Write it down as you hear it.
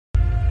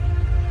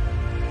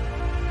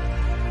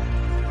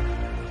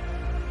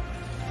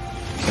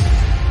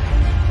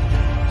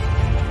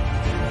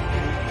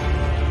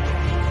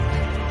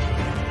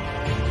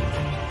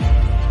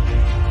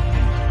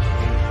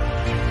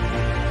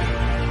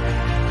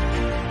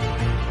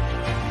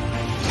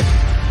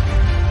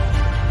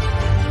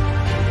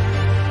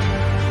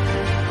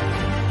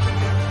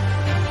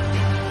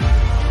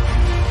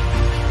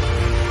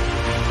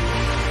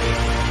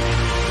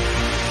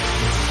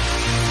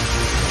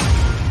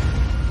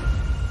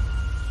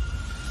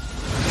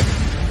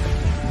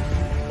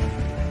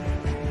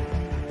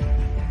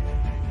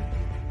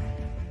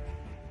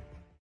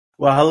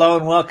Well, hello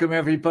and welcome,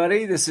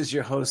 everybody. This is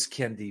your host,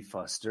 Ken D.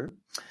 Foster.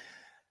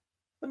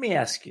 Let me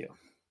ask you,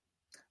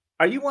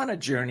 are you on a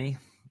journey?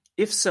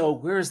 If so,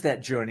 where is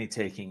that journey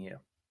taking you?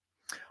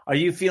 Are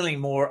you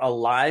feeling more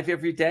alive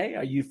every day?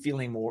 Are you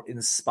feeling more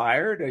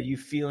inspired? Are you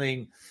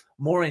feeling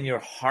more in your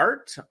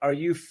heart? Are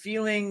you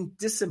feeling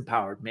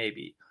disempowered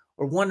maybe,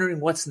 or wondering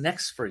what's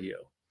next for you?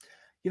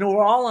 You know,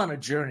 we're all on a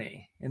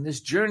journey, and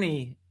this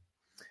journey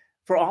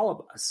for all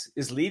of us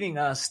is leading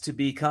us to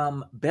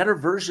become better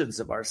versions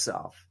of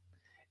ourselves.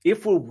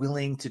 If we're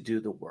willing to do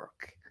the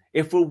work,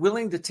 if we're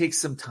willing to take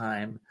some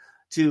time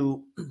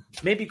to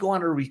maybe go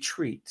on a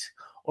retreat,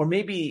 or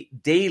maybe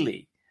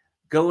daily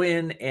go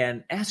in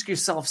and ask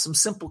yourself some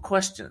simple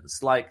questions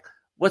like,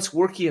 what's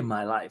working in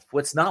my life?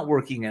 What's not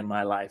working in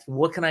my life? And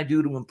what can I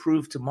do to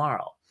improve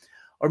tomorrow?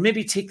 Or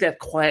maybe take that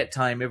quiet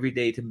time every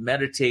day to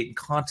meditate and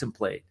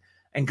contemplate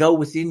and go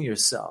within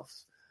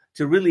yourself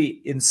to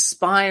really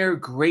inspire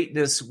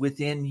greatness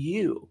within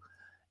you.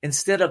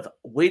 Instead of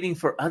waiting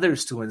for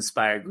others to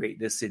inspire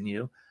greatness in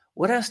you,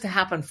 what has to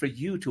happen for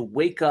you to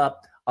wake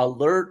up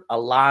alert,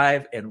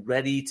 alive, and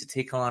ready to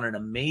take on an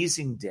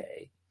amazing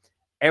day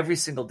every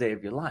single day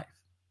of your life?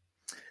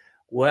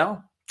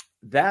 Well,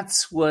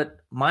 that's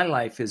what my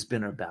life has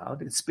been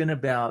about. It's been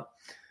about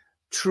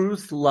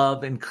truth,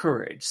 love, and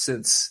courage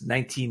since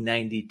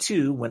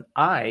 1992, when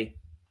I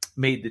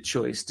made the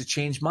choice to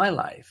change my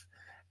life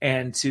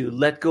and to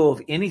let go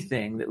of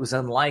anything that was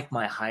unlike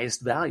my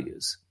highest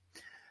values.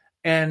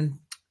 And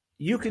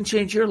you can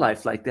change your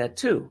life like that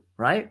too,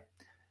 right?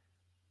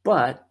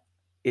 But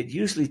it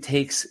usually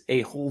takes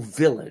a whole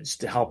village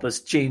to help us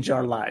change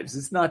our lives.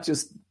 It's not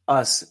just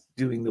us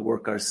doing the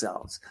work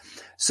ourselves.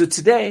 So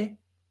today,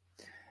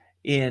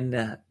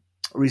 in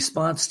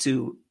response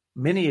to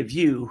many of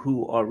you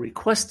who are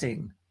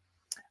requesting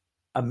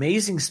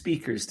amazing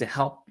speakers to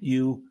help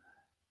you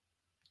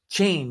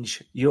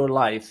change your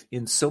life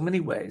in so many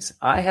ways,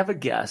 I have a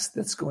guest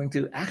that's going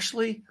to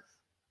actually,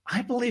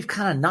 I believe,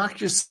 kind of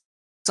knock your socks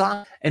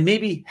and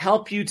maybe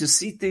help you to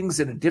see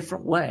things in a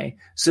different way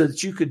so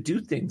that you could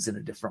do things in a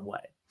different way.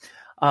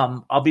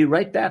 I'll be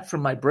right back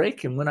from my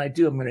break, and when I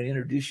do, I'm going to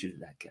introduce you to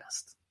that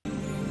guest.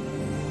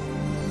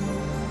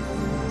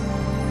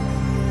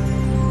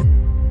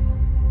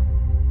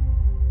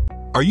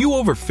 Are you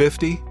over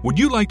 50? Would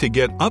you like to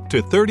get up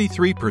to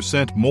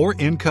 33% more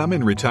income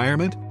in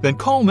retirement? Then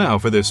call now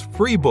for this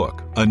free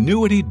book,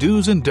 Annuity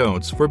Do's and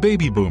Don'ts for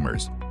Baby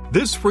Boomers.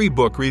 This free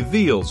book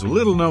reveals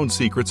little-known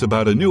secrets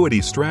about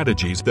annuity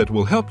strategies that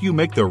will help you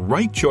make the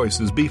right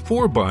choices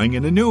before buying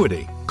an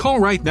annuity. Call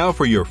right now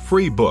for your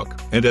free book,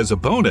 and as a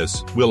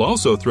bonus, we'll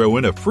also throw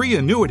in a free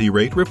annuity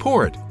rate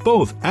report,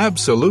 both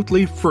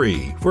absolutely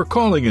free, for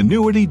calling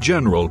Annuity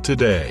General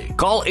today.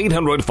 Call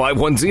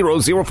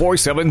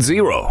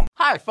 800-510-0470.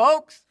 Hi,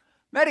 folks.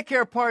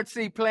 Medicare Part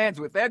C plans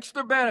with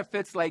extra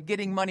benefits like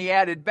getting money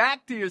added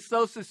back to your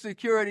Social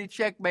Security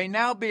check may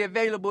now be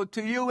available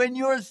to you in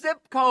your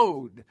zip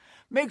code.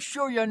 Make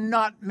sure you're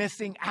not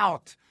missing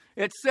out.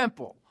 It's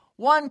simple.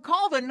 1,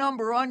 call the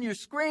number on your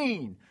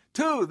screen.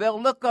 2, they'll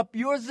look up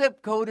your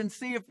zip code and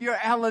see if you're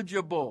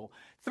eligible.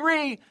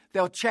 3,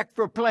 they'll check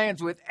for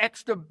plans with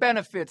extra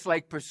benefits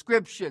like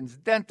prescriptions,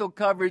 dental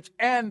coverage,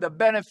 and the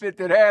benefit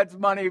that adds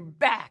money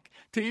back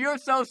to your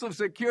Social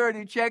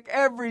Security check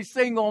every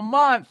single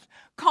month.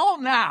 Call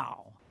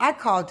now. I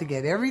called to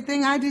get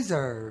everything I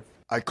deserve.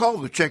 I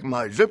called to check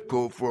my zip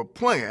code for a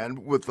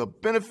plan with a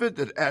benefit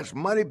that adds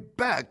money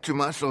back to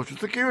my Social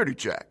Security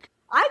check.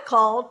 I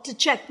called to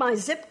check my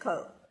zip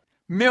code.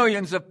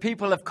 Millions of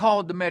people have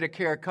called the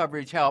Medicare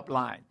Coverage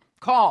Helpline.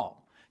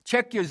 Call,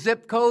 check your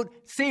zip code,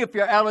 see if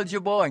you're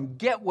eligible, and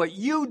get what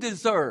you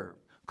deserve.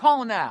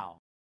 Call now.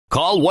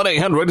 Call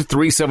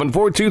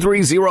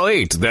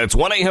 1-800-374-2308. That's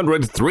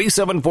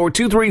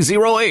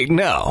 1-800-374-2308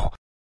 now.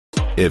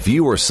 If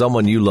you or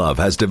someone you love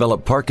has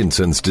developed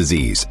Parkinson's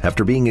disease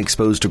after being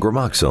exposed to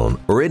gramoxone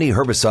or any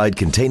herbicide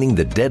containing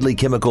the deadly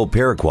chemical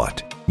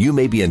paraquat, you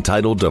may be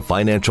entitled to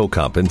financial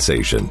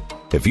compensation.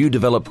 If you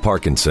developed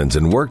Parkinson's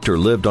and worked or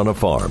lived on a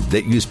farm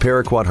that used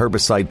paraquat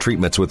herbicide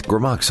treatments with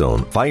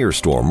gramoxone,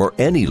 Firestorm, or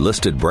any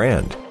listed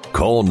brand,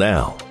 call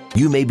now.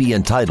 You may be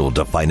entitled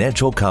to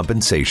financial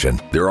compensation.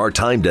 There are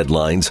time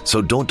deadlines,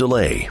 so don't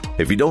delay.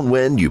 If you don't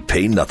win, you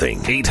pay nothing.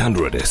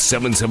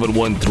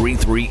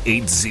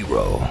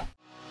 800-771-3380.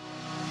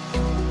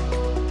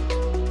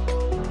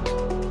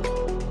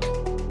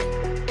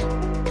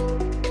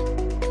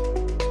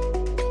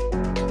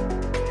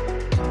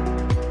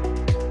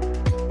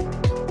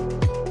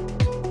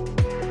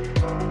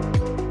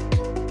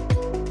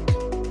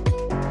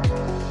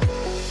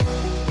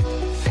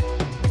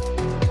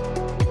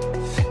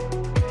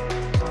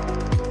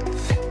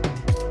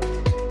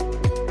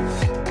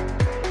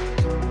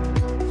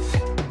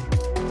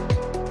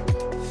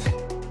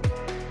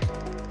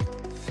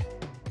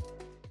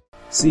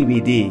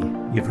 CBD,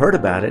 you've heard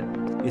about it.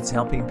 It's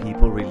helping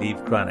people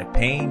relieve chronic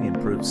pain,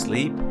 improve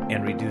sleep,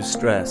 and reduce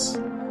stress.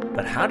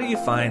 But how do you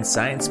find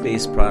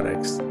science-based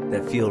products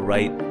that feel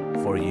right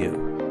for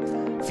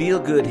you? Feel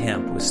Good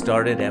Hemp was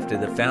started after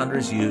the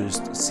founders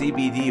used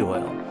CBD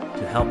oil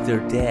to help their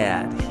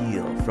dad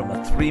heal from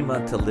a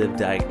 3-month-to-live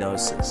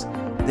diagnosis.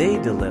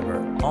 They deliver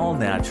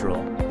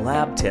all-natural,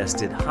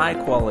 lab-tested,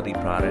 high-quality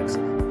products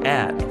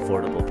at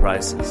affordable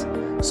prices.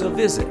 So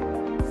visit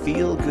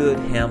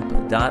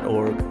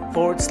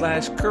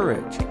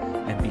feelgoodhemp.org/courage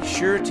and be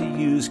sure to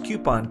use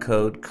coupon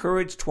code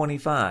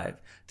COURAGE25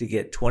 to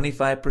get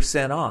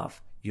 25%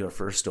 off your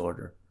first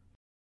order.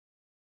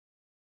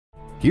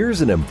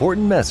 Here's an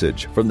important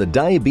message from the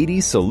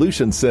Diabetes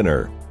Solution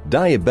Center.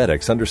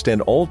 Diabetics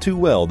understand all too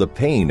well the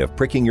pain of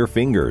pricking your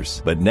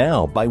fingers. But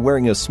now, by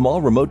wearing a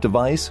small remote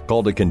device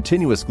called a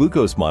continuous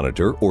glucose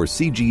monitor, or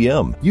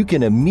CGM, you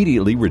can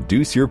immediately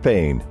reduce your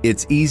pain.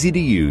 It's easy to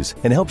use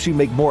and helps you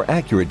make more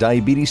accurate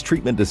diabetes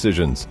treatment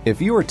decisions.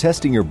 If you are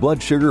testing your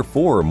blood sugar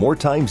 4 or more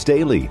times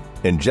daily,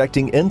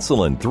 injecting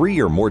insulin 3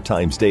 or more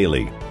times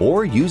daily,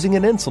 or using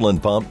an insulin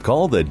pump,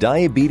 call the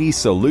Diabetes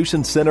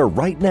Solution Center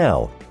right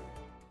now.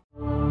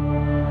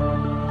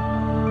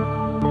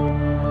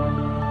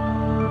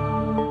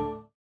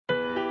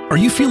 Are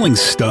you feeling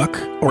stuck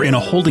or in a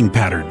holding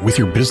pattern with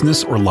your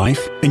business or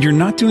life, and you're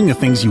not doing the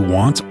things you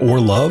want or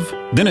love?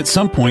 Then at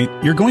some point,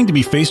 you're going to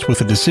be faced with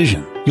a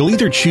decision. You'll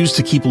either choose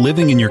to keep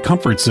living in your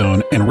comfort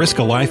zone and risk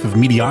a life of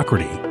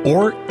mediocrity,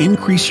 or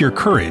increase your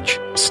courage,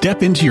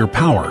 step into your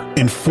power,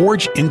 and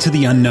forge into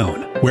the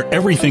unknown, where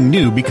everything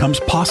new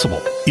becomes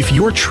possible. If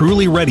you're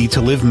truly ready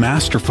to live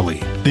masterfully,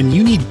 then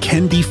you need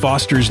Ken D.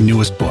 Foster's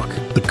newest book,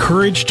 The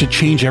Courage to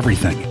Change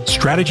Everything,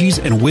 Strategies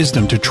and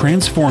Wisdom to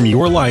Transform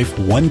Your Life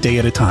One Day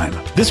at a Time.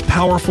 This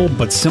powerful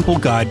but simple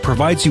guide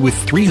provides you with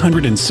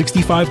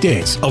 365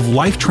 days of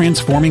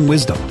life-transforming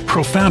wisdom,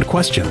 profound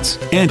questions,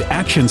 and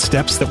action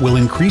steps that will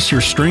increase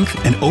your strength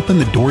and open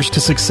the doors to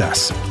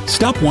success.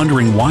 Stop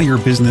wondering why your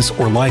business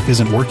or life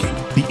isn't working.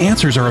 The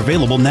answers are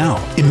available now.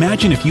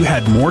 Imagine if you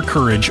had more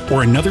courage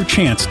or another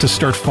chance to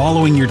start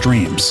following your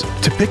dreams.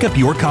 To pick up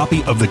your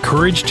copy of The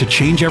Courage to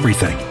Change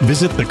Everything,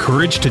 visit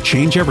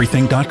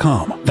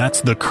thecouragetochangeeverything.com.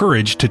 That's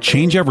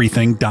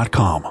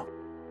thecouragetochangeeverything.com.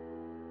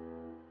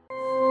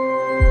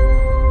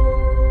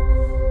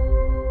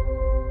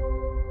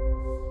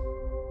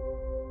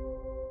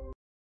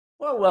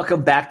 Well,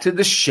 welcome back to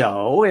the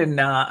show,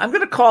 and I'm going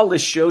to call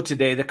this show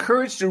today The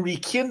Courage to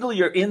Rekindle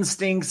Your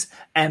Instincts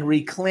and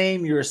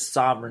Reclaim Your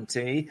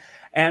Sovereignty.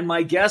 And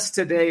my guest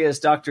today is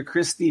Dr.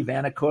 Kristy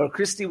Vanacore.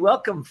 Kristy,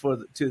 welcome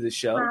to the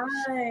show.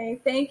 Hi,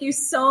 thank you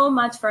so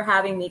much for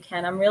having me,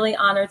 Ken. I'm really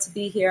honored to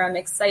be here. I'm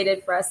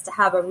excited for us to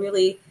have a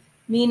really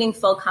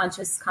meaningful,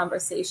 conscious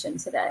conversation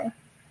today.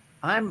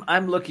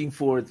 I'm looking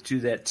forward to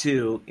that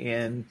too.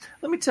 And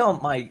let me tell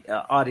my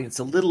audience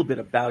a little bit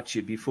about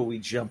you before we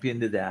jump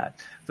into that.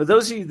 For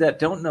those of you that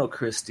don't know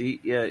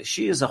Kristy,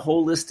 she is a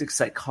holistic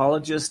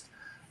psychologist,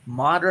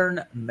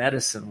 modern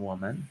medicine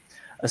woman,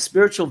 a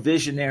spiritual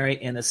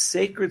visionary, and a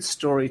sacred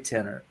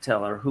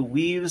storyteller who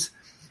weaves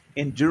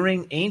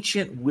enduring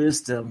ancient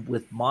wisdom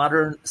with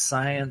modern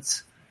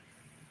science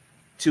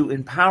to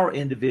empower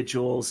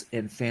individuals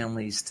and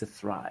families to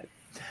thrive.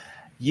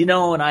 You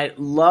know, and I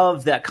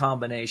love that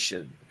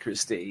combination,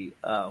 Kristy,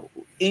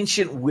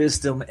 ancient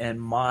wisdom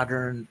and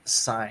modern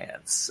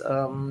science.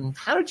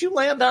 How did you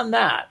land on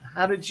that?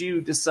 How did you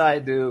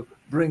decide to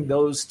bring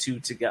those two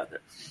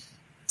together?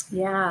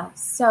 Yeah,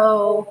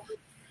 so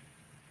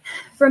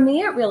for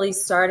me, it really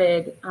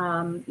started,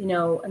 a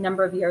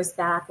number of years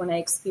back when I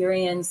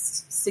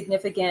experienced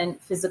significant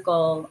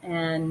physical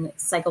and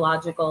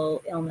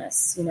psychological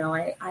illness. You know,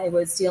 I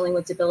was dealing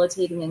with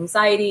debilitating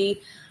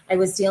anxiety. I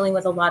was dealing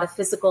with a lot of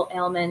physical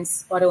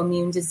ailments,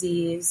 autoimmune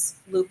disease,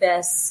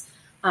 lupus,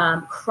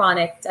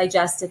 chronic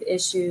digestive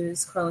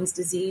issues, Crohn's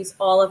disease,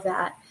 all of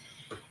that.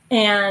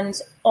 And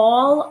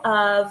all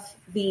of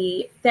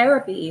the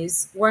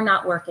therapies were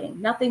not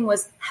working. Nothing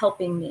was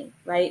helping me,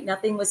 right?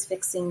 Nothing was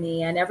fixing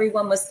me. And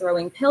everyone was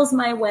throwing pills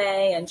my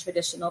way and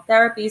traditional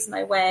therapies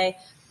my way.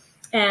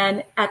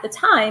 And at the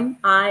time,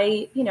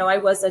 I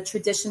was a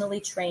traditionally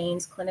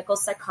trained clinical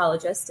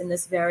psychologist in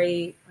this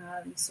very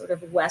sort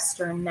of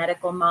Western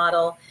medical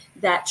model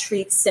that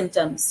treats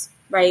symptoms,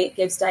 right?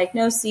 Gives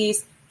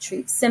diagnoses,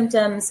 treats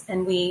symptoms,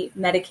 and we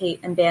medicate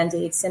and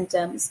band-aid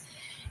symptoms.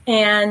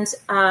 And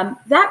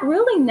that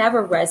really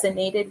never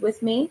resonated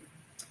with me.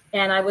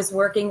 And I was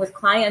working with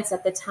clients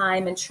at the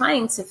time and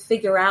trying to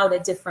figure out a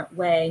different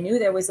way. I knew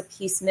there was a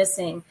piece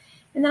missing.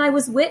 And then I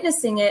was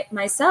witnessing it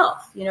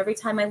myself. You know, every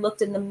time I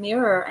looked in the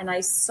mirror and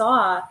I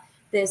saw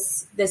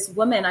this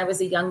woman, I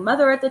was a young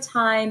mother at the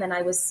time, and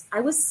I was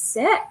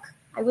sick.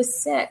 I was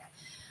sick.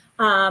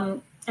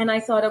 And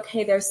I thought,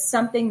 okay, there's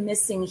something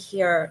missing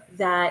here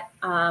that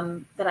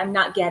I'm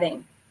not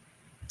getting.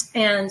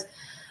 And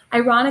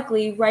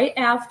ironically, right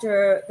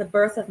after the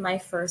birth of my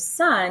first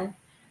son,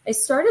 I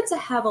started to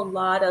have a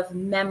lot of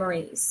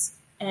memories.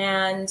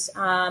 And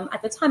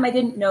at the time, I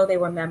didn't know they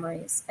were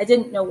memories. I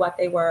didn't know what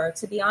they were.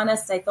 To be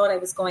honest, I thought I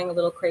was going a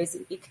little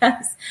crazy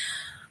because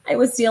I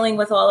was dealing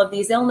with all of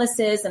these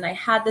illnesses and I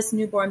had this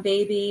newborn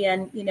baby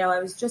and, I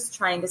was just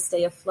trying to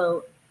stay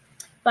afloat.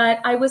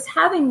 But I was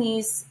having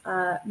these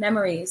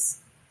memories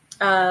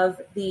of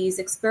these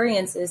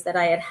experiences that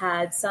I had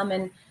had, some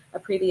in a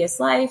previous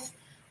life,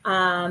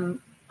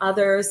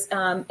 Others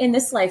in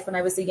this life when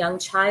I was a young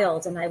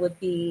child, and I would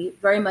be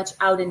very much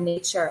out in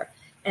nature,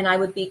 and I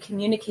would be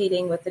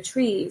communicating with the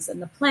trees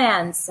and the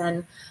plants,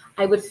 and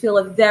I would feel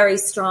a very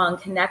strong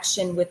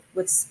connection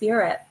with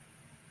spirit.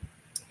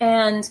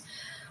 And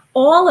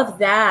all of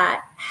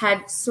that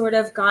had sort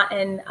of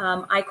gotten,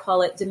 I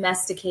call it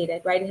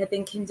domesticated, right? It had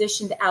been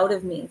conditioned out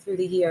of me through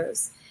the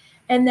years.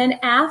 And then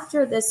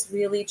after this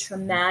really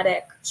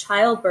traumatic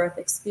childbirth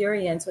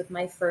experience with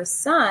my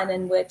first son,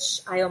 in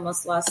which I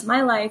almost lost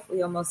my life,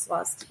 we almost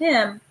lost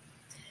him,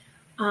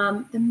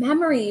 the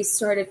memories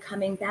started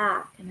coming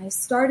back. And I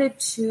started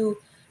to,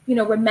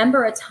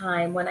 remember a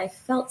time when I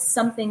felt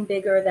something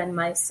bigger than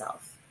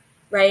myself,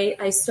 right?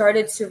 I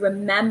started to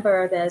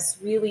remember this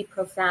really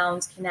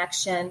profound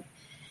connection.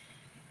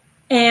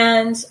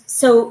 And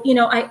so,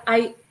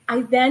 I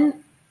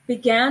then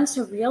began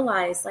to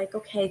realize, like,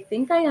 okay, I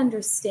think I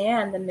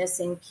understand the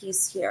missing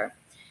piece here.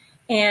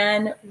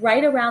 And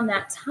right around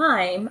that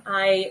time,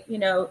 I,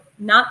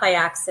 not by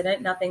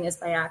accident, nothing is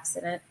by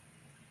accident,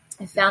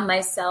 I found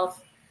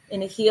myself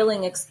in a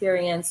healing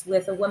experience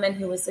with a woman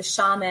who was a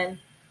shaman,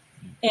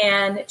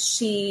 and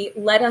she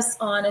led us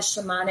on a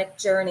shamanic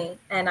journey.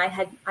 And I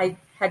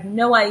had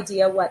no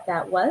idea what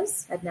that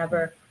was. I'd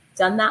never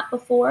done that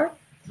before.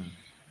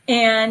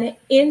 And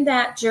in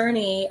that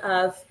journey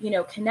of,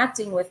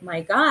 connecting with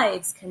my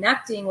guides,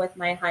 connecting with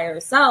my higher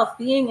self,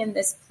 being in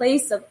this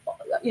place of,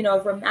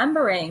 of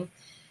remembering,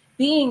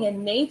 being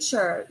in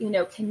nature,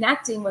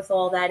 connecting with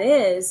all that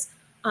is,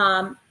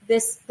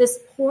 this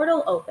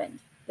portal opened,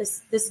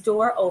 this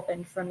door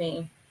opened for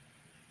me,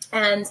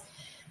 and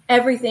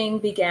everything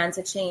began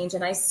to change.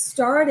 And I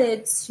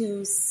started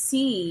to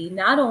see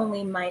not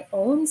only my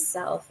own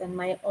self and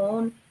my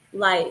own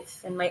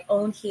life and my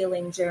own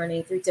healing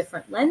journey through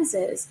different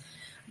lenses,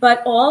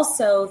 but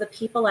also the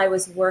people I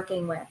was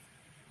working with,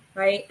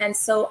 right? And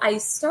so I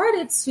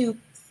started to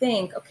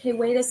think, okay,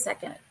 wait a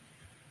second.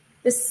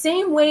 The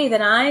same way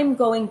that I'm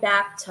going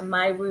back to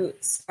my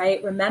roots,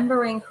 right?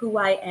 Remembering who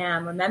I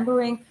am,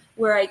 remembering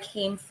where I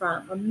came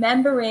from,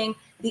 remembering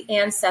the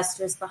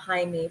ancestors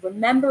behind me,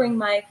 remembering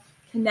my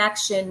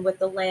connection with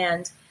the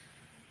land.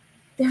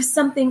 There's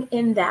something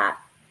in that.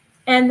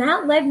 And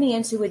that led me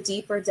into a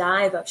deeper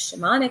dive of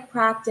shamanic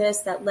practice.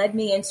 That led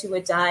me into a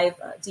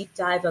deep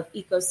dive of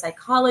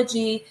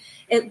eco-psychology.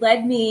 It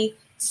led me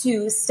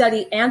to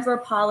study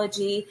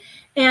anthropology.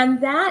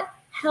 And that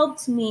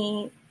helped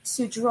me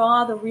to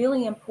draw the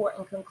really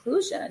important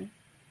conclusion,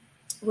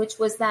 which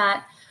was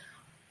that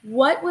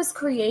what was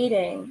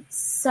creating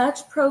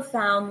such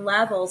profound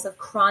levels of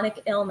chronic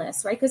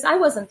illness, right? Because I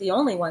wasn't the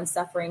only one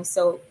suffering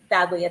so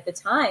badly at the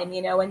time,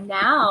 and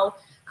now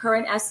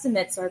current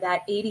estimates are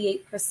that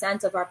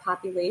 88% of our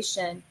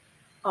population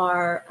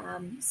are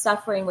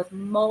suffering with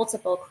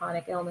multiple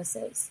chronic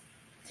illnesses.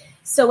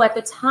 So at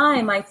the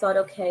time, I thought,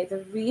 okay,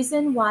 the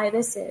reason why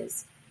this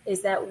is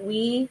that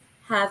we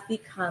have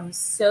become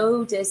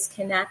so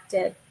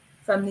disconnected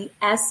from the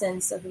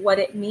essence of what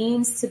it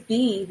means to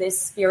be this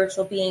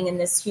spiritual being in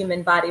this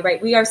human body, right?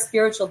 We are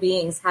spiritual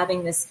beings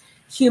having this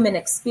human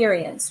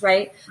experience,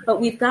 right? But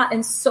we've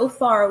gotten so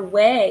far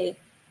away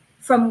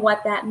from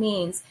what that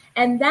means.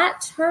 And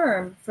that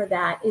term for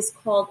that is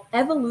called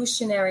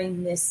evolutionary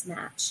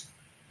mismatch.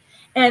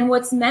 And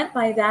what's meant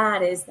by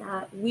that is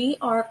that we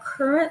are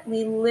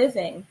currently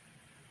living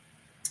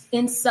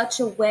in such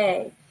a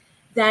way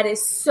that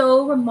is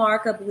so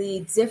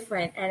remarkably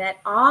different and at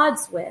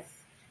odds with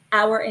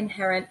our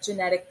inherent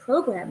genetic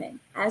programming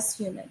as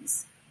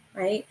humans,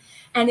 right?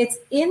 And it's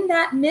in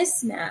that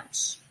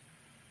mismatch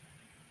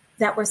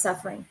that we're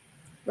suffering,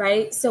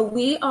 right? So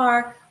we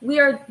are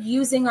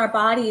using our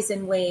bodies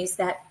in ways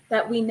that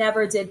we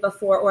never did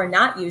before, or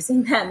not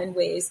using them in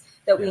ways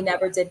that we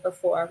never did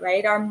before,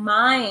 right? Our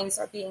minds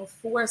are being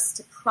forced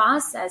to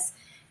process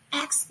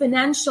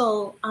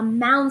exponential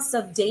amounts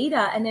of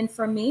data and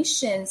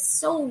information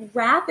so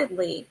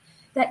rapidly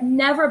that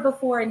never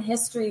before in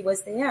history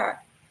was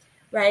there,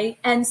 right?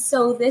 And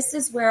so this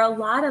is where a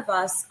lot of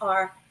us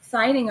are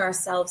finding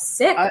ourselves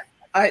sick.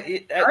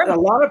 A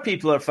lot of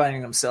people are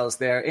finding themselves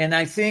there. And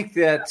I think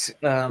that,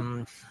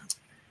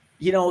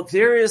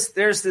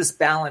 there's this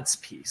balance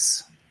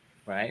piece,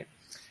 right?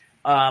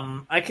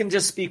 I can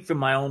just speak from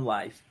my own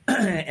life.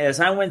 As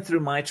I went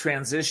through my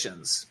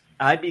transitions,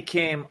 I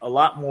became a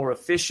lot more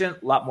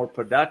efficient, a lot more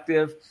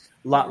productive,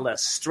 a lot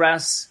less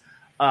stress.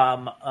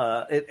 And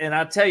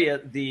I'll tell you,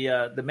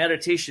 the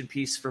meditation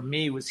piece for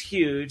me was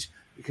huge,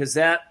 because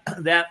that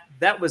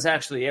was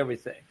actually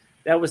everything.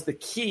 That was the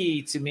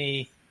key to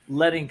me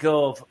letting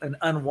go of and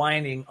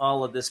unwinding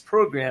all of this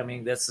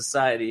programming that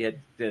society had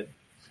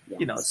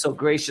so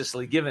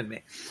graciously given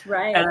me.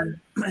 Right.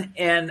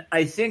 And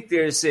I think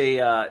there's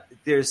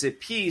a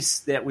piece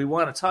that we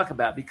want to talk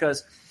about,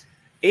 because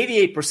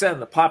 88% of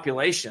the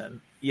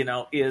population,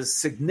 is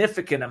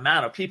significant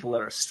amount of people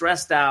that are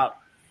stressed out,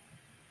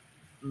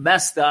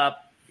 messed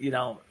up,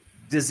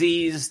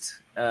 diseased,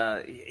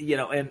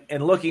 and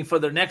looking for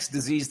their next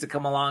disease to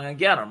come along and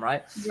get them,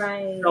 right?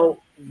 Right.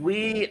 So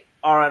we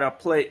are at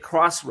a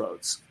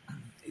crossroads.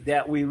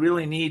 that we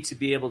really need to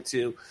be able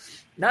to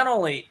not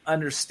only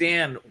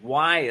understand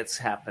why it's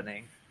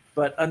happening,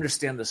 but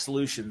understand the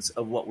solutions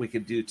of what we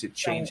can do to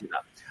change it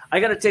up. I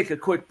got to take a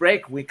quick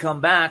break. When we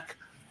come back,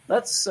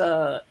 let's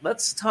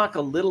talk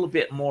a little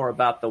bit more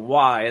about the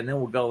why, and then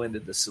we'll go into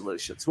the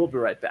solutions. We'll be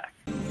right back.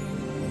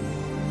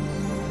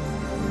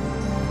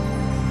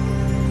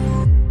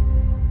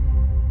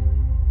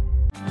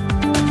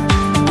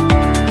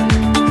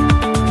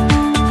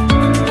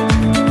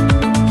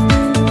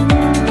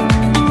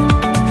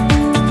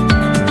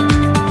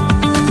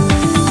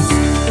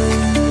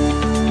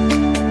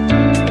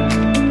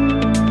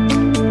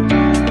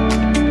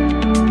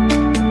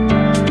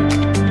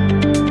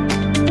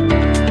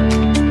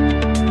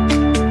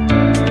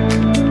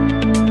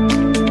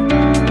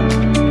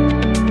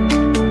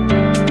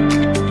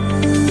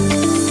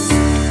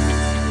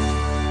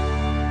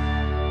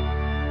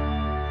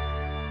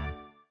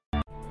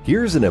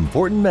 Here's an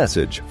important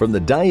message from the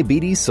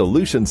Diabetes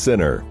Solution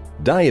Center.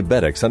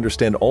 Diabetics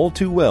understand all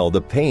too well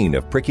the pain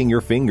of pricking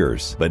your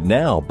fingers. But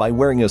now, by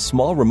wearing a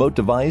small remote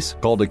device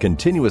called a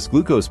continuous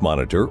glucose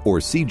monitor, or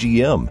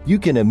CGM, you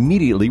can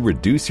immediately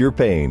reduce your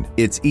pain.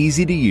 It's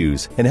easy to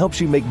use and helps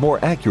you make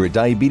more accurate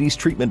diabetes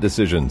treatment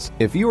decisions.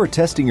 If you are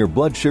testing your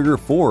blood sugar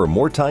 4 or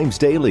more times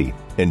daily,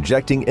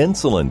 injecting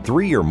insulin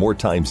 3 or more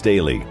times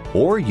daily,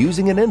 or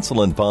using an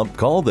insulin pump,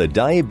 call the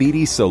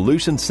Diabetes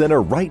Solution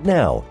Center right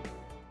now.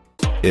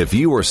 If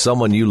you or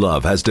someone you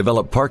love has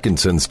developed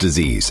Parkinson's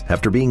disease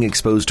after being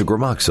exposed to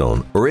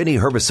Gramoxone or any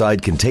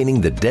herbicide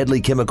containing the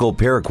deadly chemical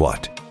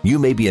paraquat, you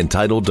may be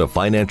entitled to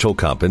financial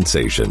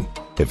compensation.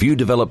 If you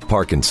developed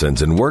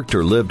Parkinson's and worked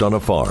or lived on a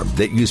farm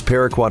that used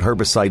paraquat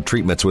herbicide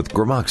treatments with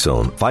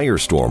Gramoxone,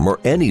 Firestorm, or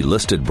any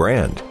listed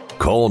brand,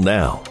 call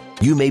now.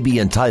 You may be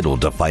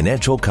entitled to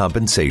financial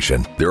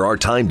compensation. There are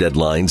time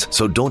deadlines,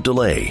 so don't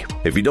delay.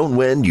 If you don't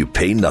win, you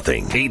pay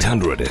nothing.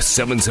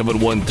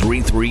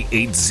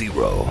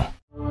 800-771-3380.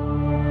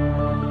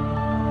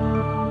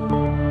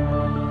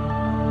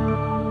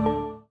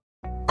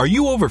 Are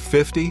you over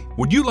 50?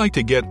 Would you like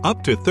to get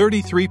up to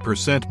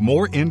 33%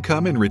 more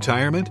income in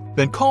retirement?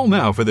 Then call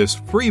now for this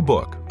free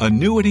book,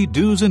 Annuity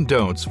Do's and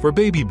Don'ts for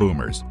Baby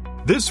Boomers.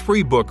 This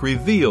free book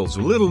reveals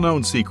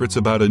little-known secrets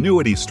about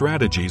annuity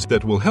strategies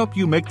that will help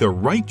you make the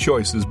right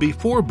choices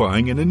before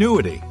buying an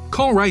annuity.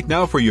 Call right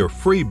now for your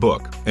free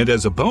book, and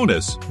as a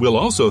bonus, we'll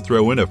also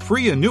throw in a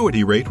free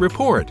annuity rate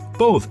report,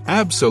 both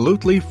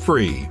absolutely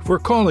free for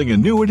calling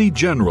Annuity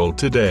General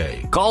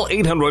today. Call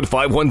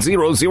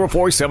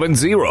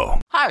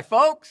 800-510-0470. Hi,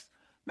 folks.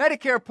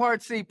 Medicare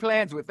Part C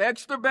plans with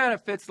extra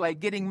benefits like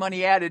getting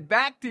money added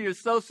back to your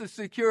Social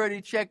Security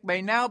check may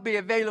now be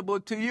available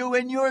to you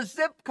in your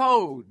zip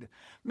code.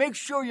 Make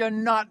sure you're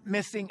not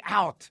missing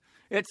out.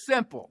 It's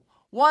simple.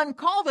 1,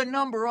 call the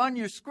number on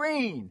your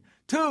screen.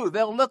 2,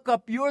 they'll look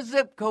up your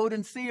zip code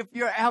and see if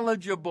you're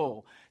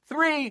eligible.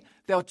 3,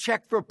 they'll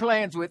check for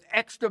plans with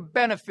extra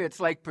benefits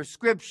like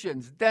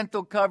prescriptions,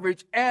 dental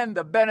coverage, and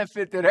the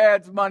benefit that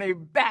adds money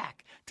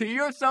back to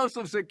your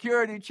Social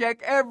Security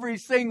check every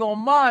single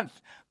month.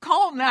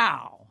 Call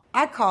now.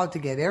 I called to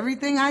get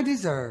everything I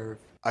deserve.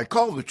 I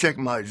called to check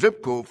my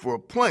zip code for a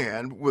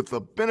plan with a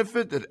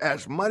benefit that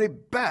adds money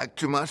back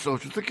to my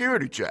Social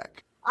Security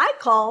check. I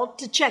called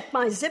to check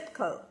my zip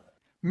code.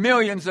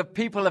 Millions of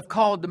people have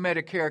called the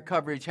Medicare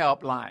Coverage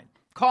Helpline.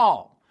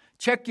 Call,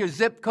 check your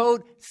zip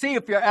code, see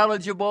if you're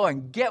eligible,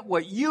 and get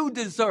what you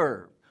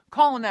deserve.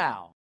 Call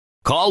now.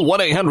 Call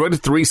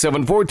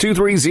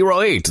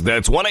 1-800-374-2308.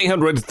 That's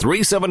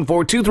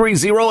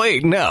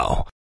 1-800-374-2308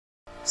 now.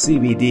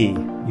 CBD,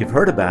 you've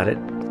heard about it.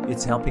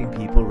 It's helping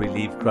people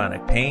relieve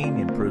chronic pain,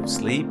 improve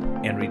sleep,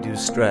 and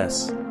reduce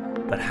stress.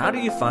 But how do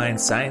you find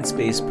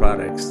science-based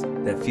products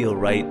that feel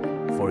right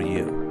for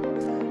you?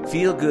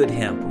 Feel Good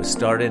Hemp was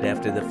started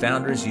after the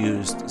founders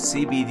used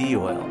CBD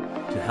oil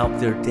to help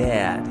their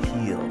dad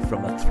heal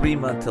from a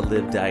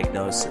 3-month-to-live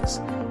diagnosis.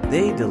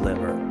 They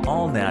deliver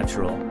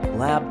all-natural,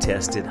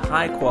 lab-tested,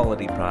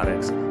 high-quality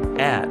products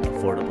at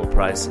affordable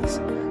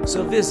prices.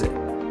 So visit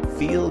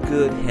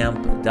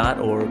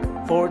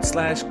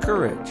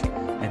feelgoodhemp.org/courage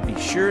and be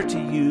sure to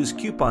use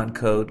coupon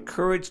code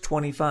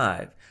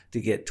COURAGE25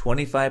 to get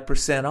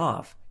 25%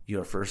 off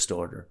your first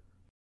order.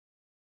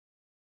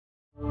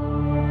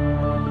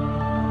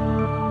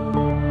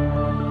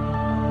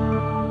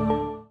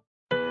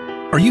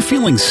 Are you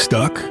feeling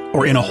stuck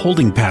or in a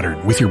holding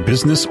pattern with your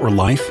business or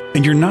life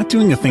and you're not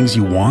doing the things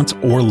you want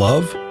or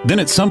love? Then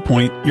at some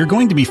point, you're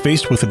going to be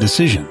faced with a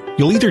decision.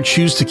 You'll either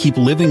choose to keep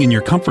living in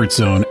your comfort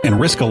zone and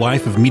risk a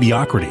life of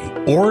mediocrity,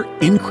 or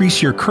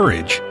increase your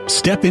courage,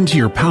 step into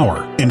your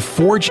power, and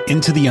forge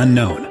into the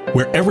unknown,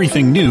 where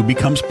everything new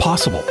becomes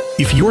possible.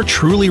 If you're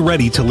truly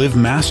ready to live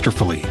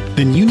masterfully,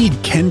 then you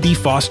need Ken D.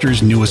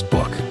 Foster's newest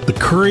book, The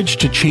Courage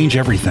to Change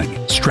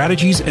Everything,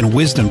 Strategies and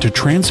Wisdom to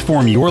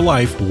Transform Your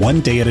Life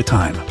One Day at a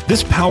Time.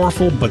 This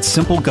powerful but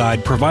simple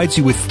guide provides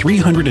you with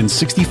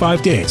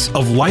 365 days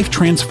of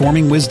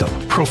life-transforming wisdom,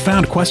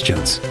 profound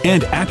questions,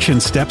 and action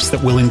steps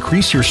that will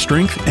increase your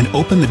strength and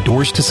open the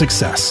doors to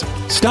success.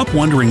 Stop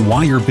wondering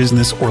why your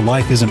business or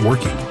life isn't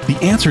working. The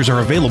answers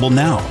are available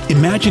now.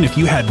 Imagine if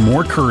you had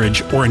more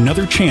courage or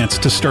another chance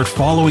to start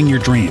following your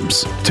dreams.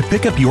 To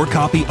pick up your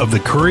copy of The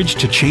Courage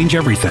to Change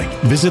Everything,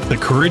 visit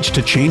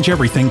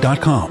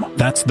thecouragetochangeeverything.com.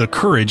 That's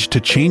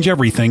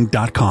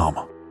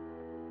thecouragetochangeeverything.com.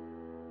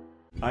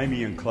 I'm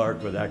Ian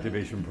Clark with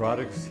Activation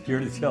Products, here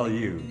to tell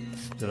you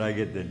that I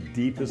get the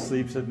deepest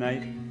sleeps at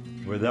night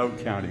without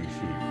counting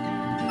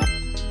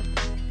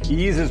sheep.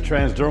 Ease is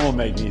transdermal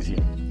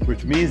magnesium,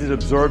 which means it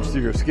absorbs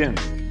through your skin.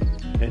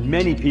 And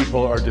many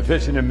people are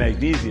deficient in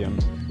magnesium,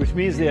 which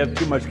means they have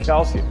too much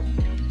calcium.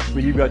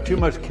 When you've got too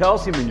much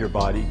calcium in your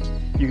body,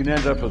 you can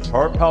end up with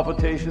heart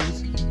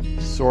palpitations,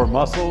 sore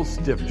muscles,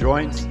 stiff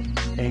joints,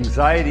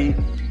 anxiety,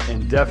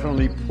 and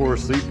definitely poor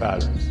sleep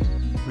patterns.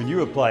 When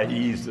you apply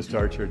ease to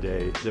start your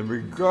day, then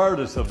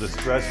regardless of the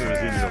stressors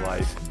in your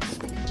life,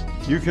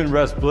 you can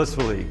rest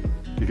blissfully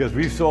because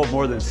we've sold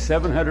more than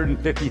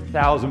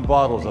 750,000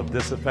 bottles of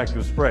this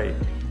effective spray,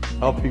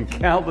 helping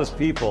countless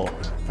people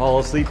fall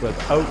asleep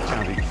without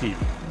counting sheep.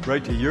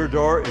 Right to your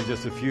door in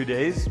just a few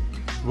days,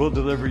 we'll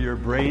deliver your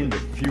brain the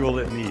fuel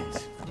it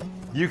needs.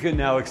 You can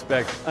now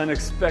expect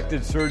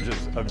unexpected surges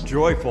of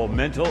joyful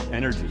mental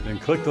energy. Then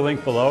click the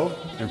link below,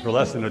 and for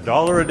less than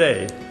 $1 a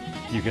day,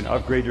 you can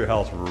upgrade your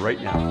health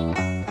right now.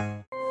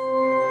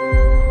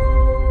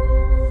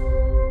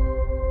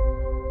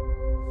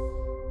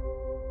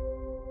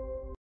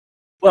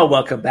 Well,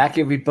 welcome back,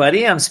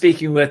 everybody. I'm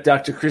speaking with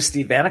Dr.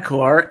 Kristy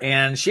Vanacore,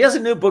 and she has a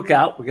new book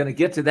out. We're going to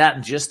get to that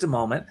in just a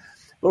moment.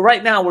 But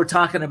right now, we're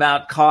talking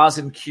about cause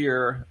and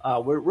cure.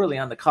 We're really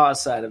on the cause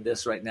side of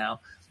this right now,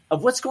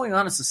 of what's going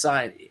on in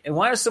society. And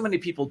why are so many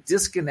people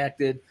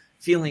disconnected,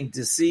 feeling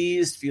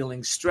diseased,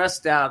 feeling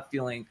stressed out,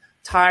 feeling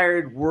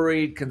tired,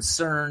 worried,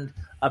 concerned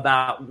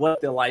about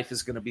what their life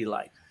is going to be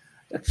like?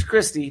 Dr.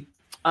 Kristy,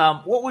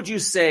 what would you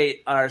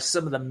say are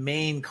some of the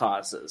main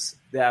causes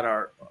that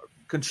are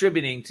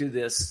contributing to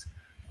this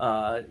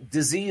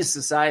diseased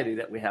society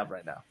that we have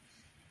right now?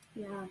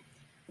 Yeah.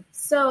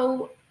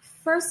 So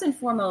first and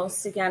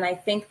foremost, again, I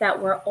think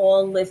that we're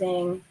all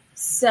living in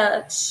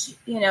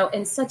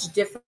such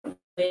different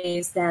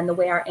ways than the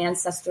way our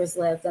ancestors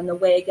lived and the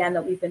way, again,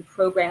 that we've been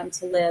programmed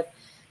to live.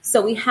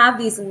 So we have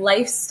these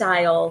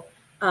lifestyle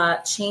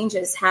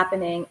changes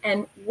happening.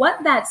 And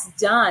what that's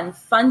done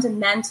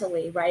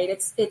fundamentally, right?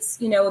 It's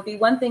it'd be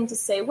one thing to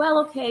say, well,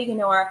 okay,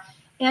 our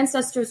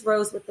ancestors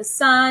rose with the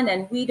sun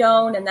and we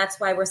don't, and that's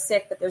why we're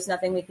sick, but there's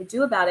nothing we could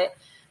do about it.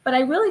 But I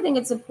really think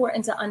it's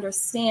important to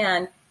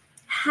understand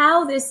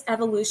how this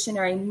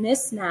evolutionary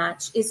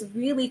mismatch is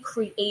really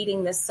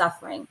creating this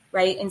suffering,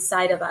 right,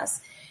 inside of us.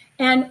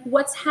 And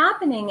what's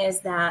happening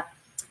is that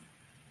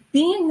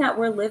being that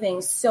we're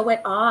living so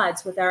at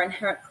odds with our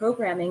inherent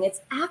programming,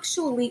 it's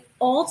actually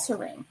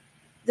altering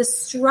the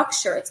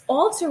structure. It's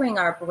altering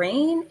our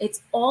brain.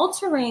 It's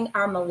altering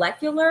our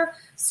molecular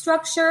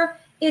structure.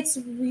 It's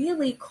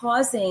really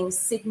causing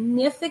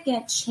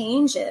significant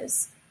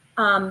changes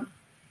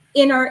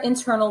in our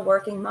internal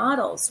working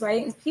models,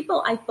 right? And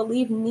people, I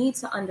believe, need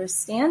to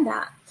understand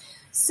that.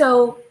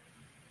 So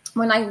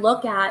when I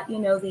look at,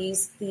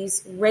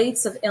 these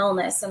rates of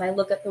illness and I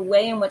look at the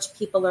way in which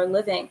people are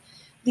living,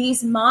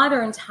 these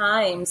modern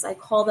times, I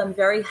call them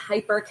very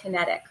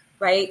hyperkinetic,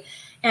 right?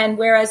 And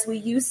whereas we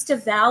used to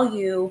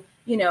value,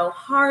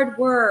 hard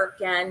work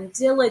and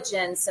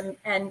diligence and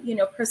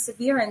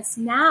perseverance,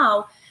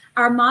 now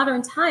our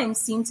modern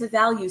times seem to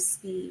value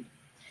speed.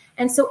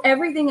 And so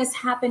everything is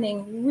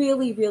happening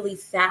really, really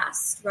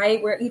fast,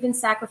 right? We're even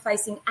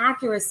sacrificing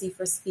accuracy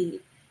for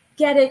speed.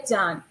 Get it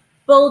done,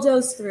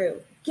 bulldoze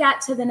through, get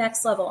to the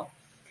next level.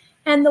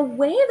 And the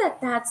way that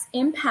that's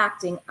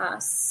impacting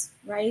us,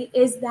 right,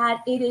 is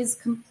that it is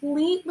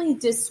completely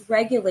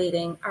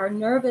dysregulating our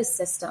nervous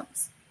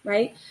systems,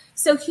 right?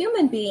 So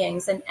human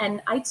beings,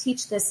 and I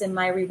teach this in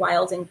my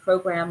rewilding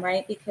program,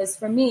 right? Because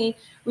for me,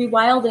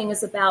 rewilding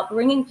is about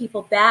bringing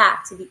people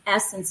back to the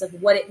essence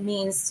of what it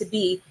means to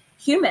be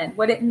human,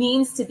 what it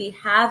means to be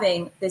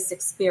having this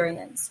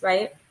experience,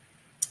 right?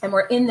 And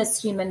we're in this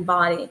human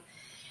body.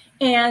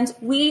 And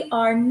we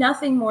are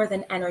nothing more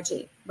than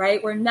energy,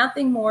 right? We're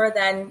nothing more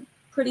than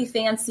pretty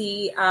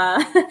fancy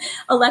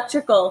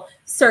electrical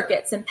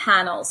circuits and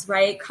panels,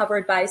 right?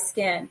 Covered by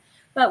skin.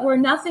 But we're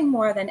nothing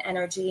more than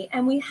energy.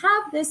 And we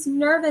have this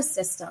nervous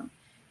system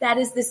that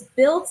is this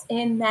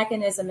built-in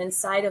mechanism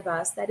inside of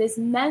us that is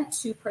meant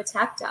to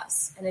protect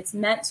us. And it's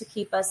meant to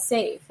keep us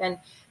safe and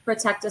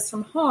protect us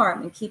from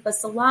harm and keep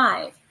us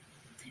alive.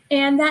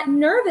 And that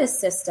nervous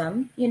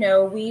system,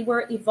 we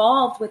were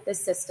evolved with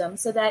this system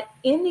so that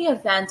in the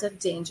event of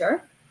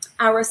danger,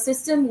 our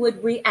system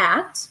would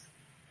react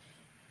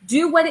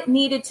do what it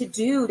needed to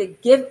do to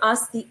give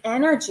us the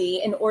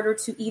energy in order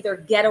to either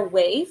get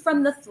away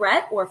from the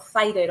threat or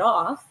fight it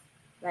off,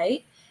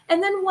 right?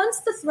 And then once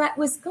the threat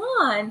was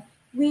gone,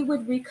 we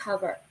would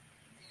recover.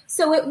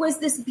 So it was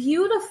this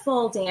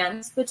beautiful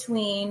dance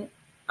between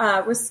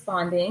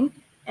responding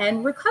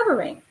and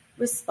recovering,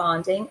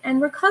 responding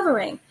and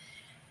recovering.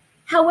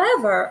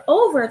 However,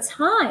 over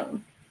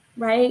time,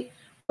 right,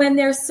 when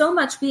there's so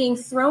much being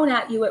thrown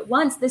at you at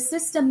once, the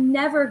system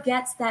never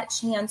gets that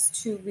chance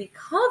to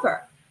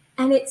recover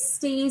and it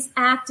stays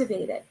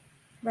activated,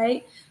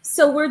 right?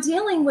 So we're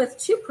dealing with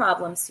two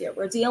problems here.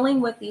 We're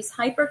dealing with these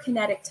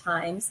hyperkinetic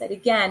times that,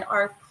 again,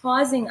 are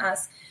causing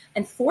us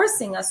and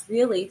forcing us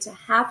really to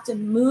have to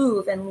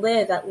move and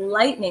live at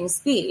lightning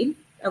speed,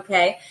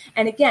 okay?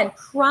 And again,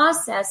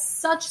 process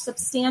such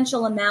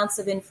substantial amounts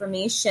of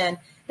information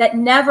that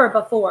never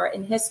before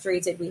in history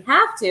did we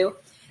have to.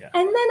 Yeah.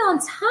 And then on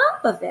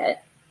top of it,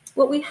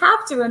 what we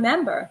have to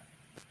remember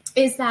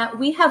is that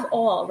we have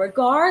all,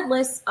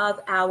 regardless of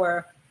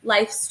our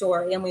life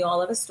story, and we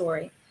all have a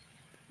story,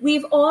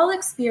 we've all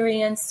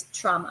experienced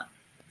trauma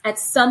at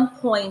some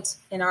point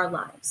in our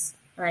lives,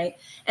 right?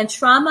 And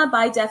trauma,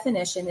 by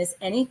definition, is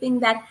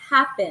anything that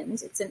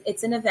happened.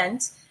 It's an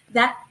event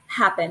that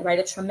happened, right?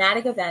 A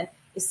traumatic event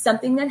is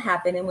something that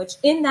happened in which,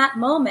 in that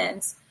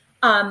moment,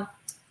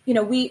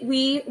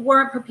 we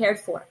weren't prepared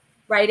for,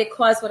 right? It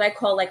caused what I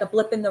call like a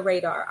blip in the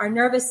radar. Our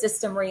nervous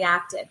system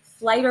reacted.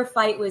 Flight or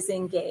fight was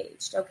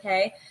engaged,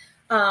 okay?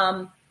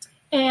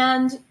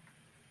 And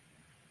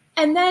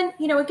then,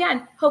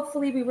 again,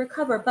 hopefully we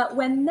recover. But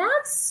when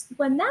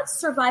that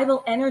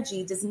survival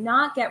energy does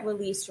not get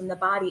released from the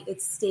body,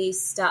 it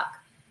stays stuck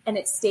and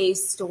it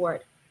stays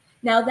stored.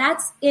 Now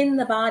that's in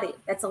the body.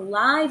 That's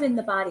alive in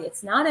the body.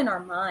 It's not in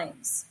our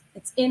minds.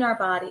 It's in our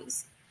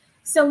bodies.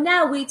 So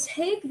now we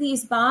take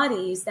these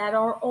bodies that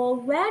are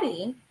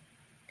already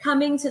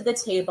coming to the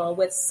table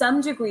with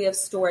some degree of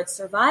stored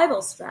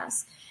survival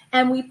stress,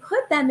 and we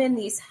put them in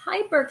these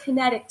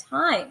hyperkinetic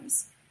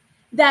times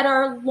that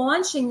are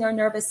launching their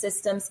nervous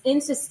systems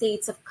into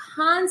states of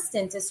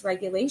constant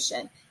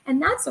dysregulation. And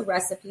that's a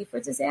recipe for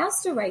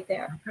disaster right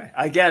there. Okay.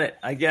 I get it.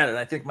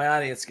 I think my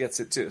audience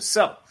gets it too.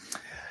 So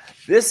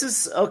this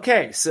is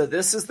okay. So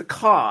this is the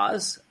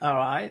cause. All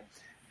right.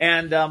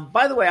 And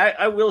by the way,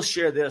 I will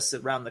share this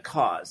around the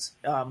cause.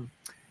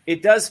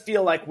 It does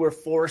feel like we're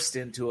forced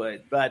into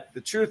it, but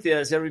the truth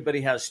is everybody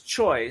has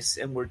choice,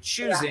 and we're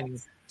choosing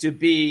to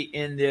be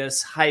in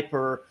this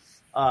hyper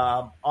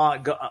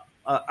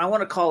I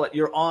want to call it,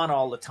 you're on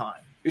all the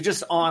time. You're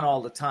just on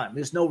all the time.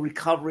 There's no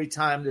recovery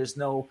time. There's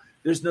no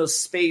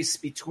space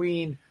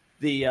between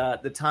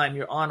the time.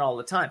 You're on all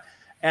the time.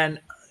 And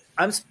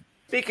I'm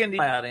speaking to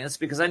my audience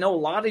because I know a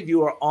lot of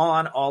you are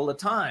on all the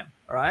time.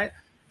 All right.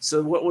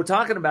 So what we're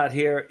talking about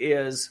here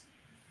is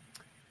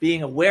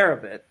being aware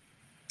of it,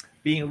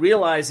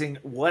 realizing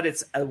what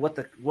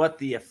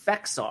the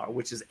effects are,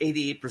 which is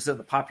 88% of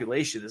the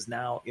population is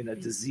now in a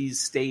disease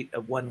state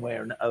of one way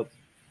or of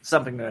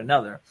something or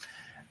another.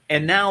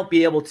 And now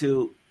be able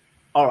to,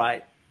 all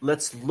right,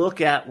 let's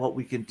look at what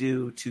we can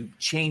do to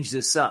change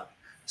this up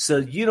so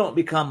you don't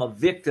become a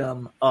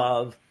victim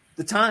of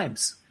the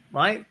times,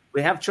 right?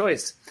 We have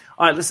choice.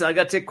 All right, listen, I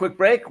got to take a quick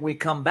break. When we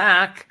come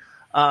back,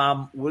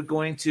 we're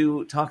going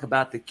to talk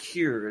about the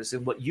cures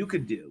and what you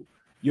can do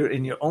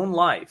in your own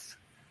life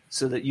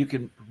so that you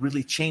can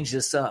really change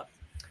this up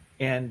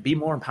and be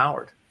more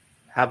empowered,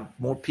 have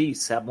more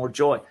peace, have more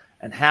joy,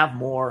 and have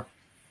more,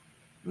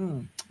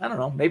 I don't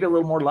know, maybe a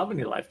little more love in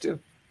your life too.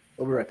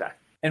 We'll be right back.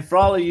 And for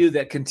all of you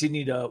that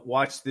continue to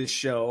watch this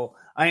show,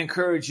 I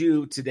encourage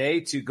you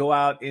today to go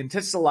out and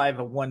touch the life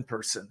of one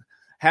person.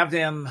 Have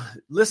them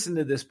listen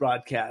to this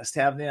broadcast.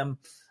 Have them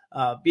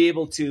be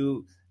able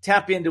to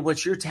tap into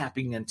what you're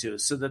tapping into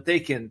so that they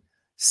can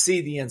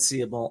see the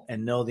unseeable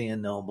and know the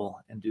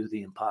unknowable and do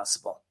the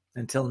impossible.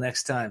 Until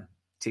next time,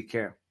 take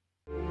care.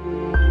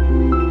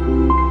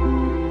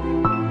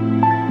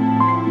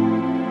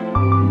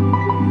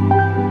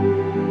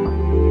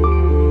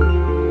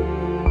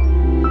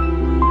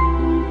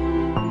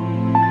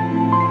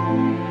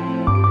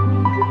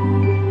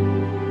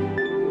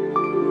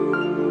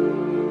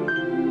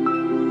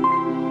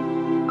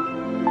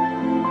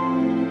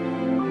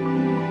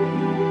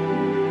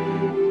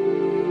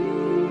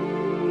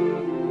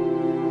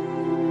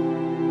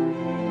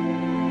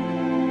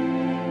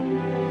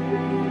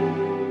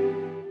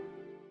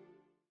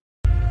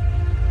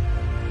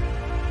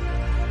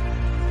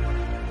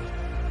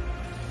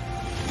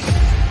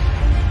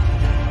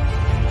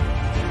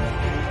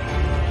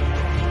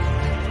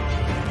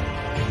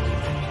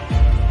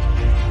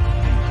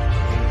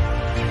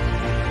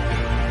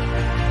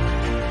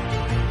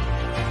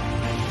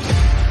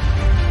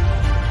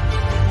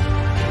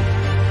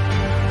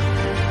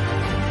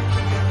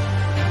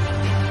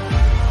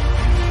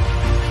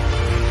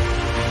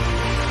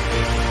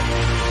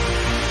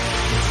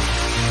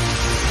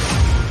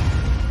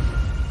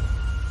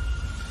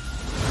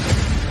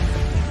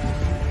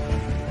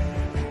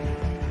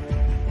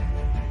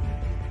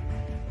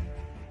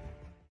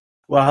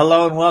 Well,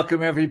 hello and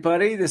welcome,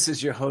 everybody. This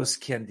is your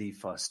host, Ken D.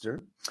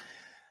 Foster.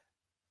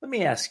 Let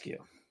me ask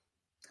you,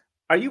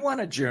 are you on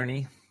a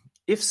journey?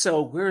 If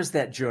so, where is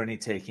that journey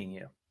taking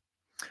you?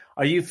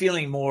 Are you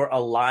feeling more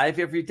alive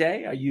every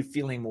day? Are you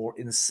feeling more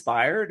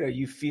inspired? Are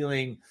you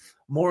feeling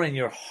more in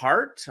your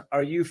heart?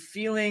 Are you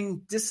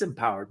feeling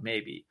disempowered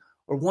maybe,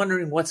 or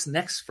wondering what's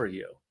next for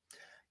you?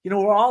 You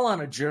know, we're all on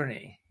a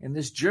journey, and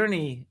this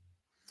journey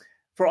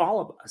for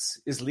all of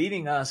us is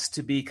leading us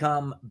to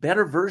become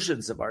better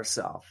versions of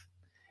ourselves.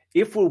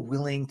 If we're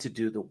willing to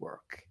do the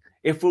work,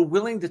 if we're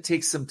willing to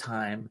take some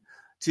time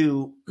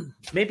to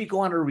maybe go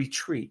on a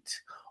retreat,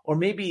 or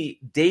maybe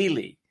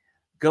daily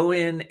go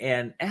in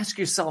and ask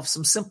yourself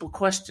some simple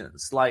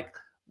questions like,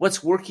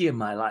 what's working in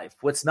my life?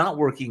 What's not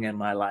working in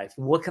my life?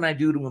 And what can I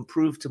do to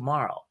improve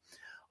tomorrow?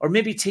 Or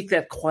maybe take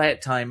that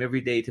quiet time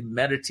every day to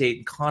meditate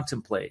and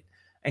contemplate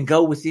and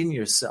go within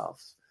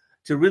yourself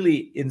to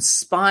really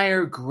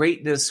inspire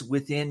greatness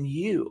within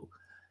you.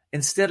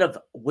 Instead of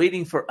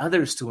waiting for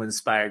others to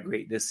inspire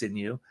greatness in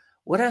you,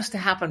 what has to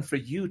happen for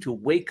you to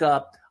wake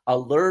up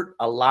alert,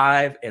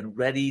 alive, and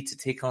ready to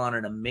take on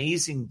an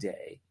amazing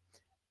day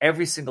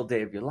every single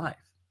day of your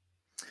life?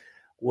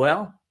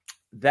 Well,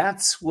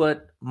 that's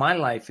what my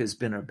life has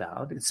been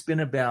about. It's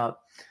been about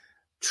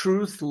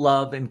truth,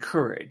 love, and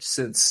courage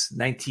since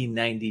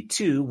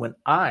 1992, when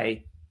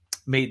I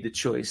made the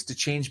choice to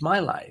change my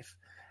life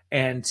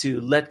and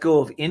to let go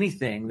of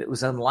anything that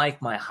was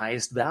unlike my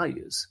highest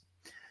values.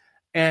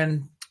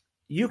 And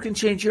you can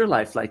change your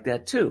life like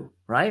that too,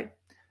 right?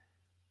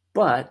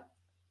 But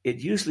it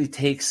usually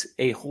takes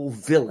a whole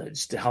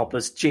village to help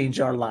us change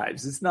our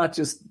lives. It's not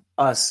just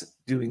us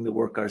doing the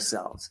work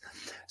ourselves.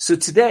 So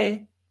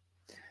today,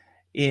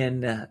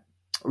 in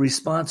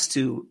response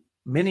to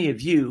many of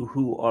you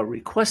who are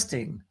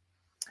requesting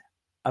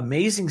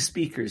amazing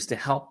speakers to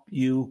help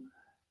you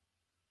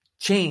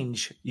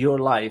change your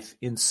life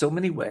in so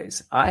many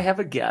ways, I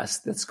have a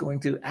guest that's going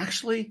to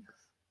actually,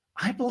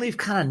 I believe,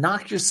 kind of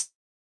knock your socks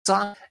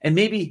and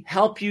maybe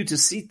help you to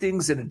see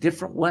things in a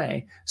different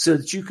way so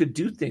that you could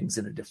do things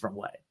in a different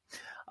way.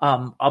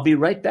 I'll be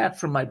right back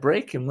from my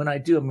break, and when I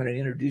do, I'm going to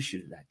introduce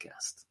you to that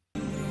guest.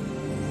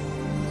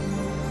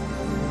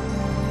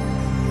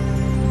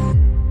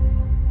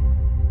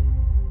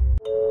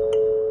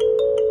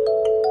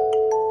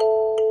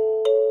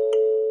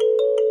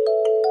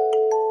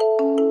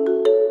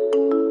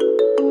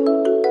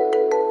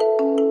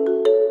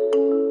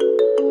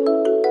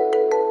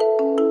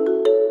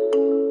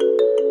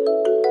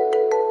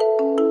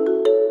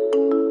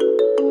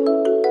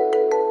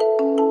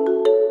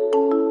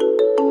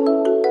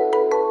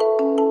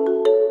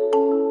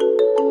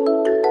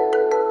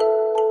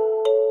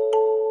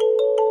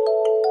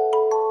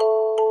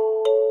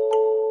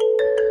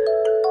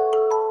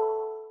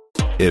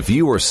 If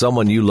you or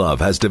someone you love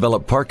has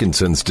developed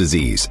Parkinson's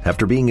disease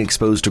after being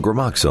exposed to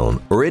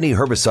gramoxone or any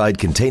herbicide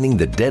containing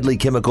the deadly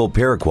chemical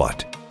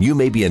paraquat, you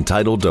may be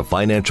entitled to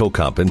financial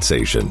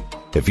compensation.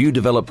 If you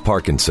developed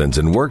Parkinson's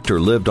and worked or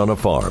lived on a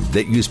farm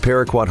that used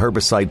paraquat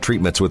herbicide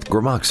treatments with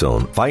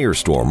gramoxone,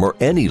 Firestorm, or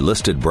any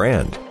listed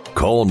brand,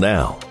 call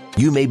now.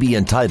 You may be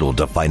entitled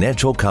to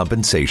financial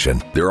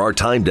compensation. There are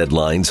time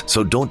deadlines,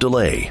 so don't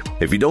delay.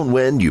 If you don't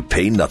win, you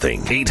pay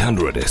nothing.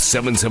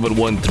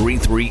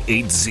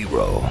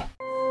 800-771-3380.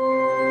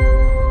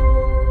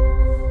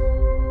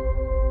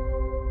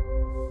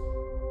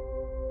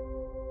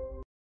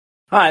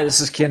 Hi, this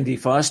is Ken D.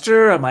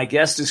 Foster. My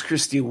guest is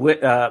Kristy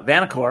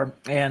Vanacore,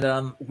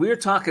 and we're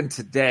talking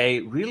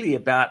today really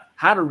about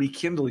how to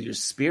rekindle your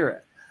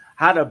spirit,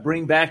 how to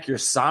bring back your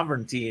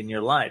sovereignty in your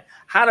life,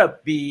 how to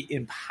be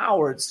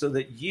empowered so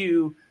that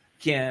you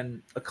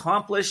can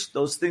accomplish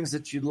those things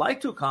that you'd like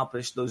to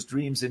accomplish, those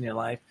dreams in your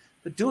life,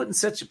 but do it in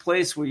such a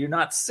place where you're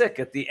not sick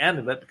at the end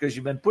of it because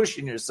you've been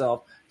pushing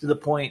yourself to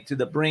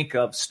the brink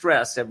of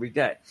stress every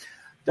day.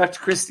 Dr.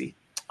 Kristy,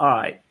 all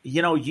right,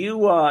 you know,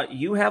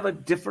 you have a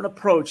different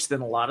approach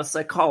than a lot of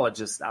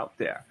psychologists out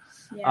there.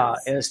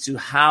 Yes. As to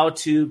how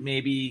to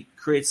maybe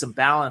create some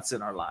balance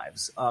in our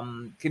lives.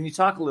 Can you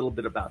talk a little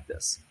bit about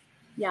this?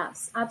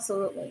 Yes,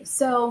 absolutely.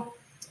 So,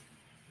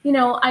 you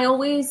know,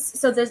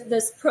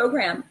 this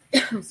program,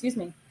 excuse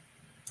me,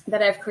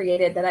 that I've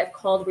created that I've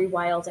called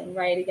rewilding,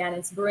 right? Again,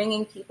 it's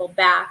bringing people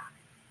back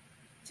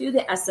to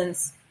the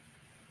essence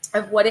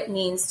of what it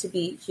means to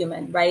be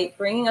human, right?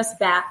 Bringing us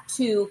back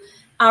to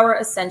our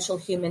essential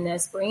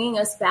humanness, bringing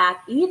us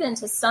back even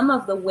to some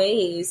of the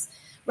ways,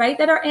 right,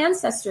 that our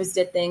ancestors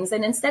did things.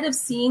 And instead of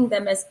seeing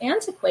them as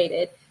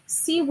antiquated,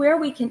 see where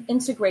we can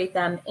integrate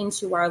them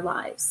into our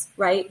lives,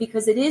 right?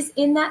 Because it is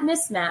in that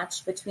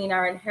mismatch between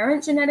our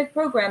inherent genetic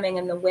programming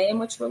and the way in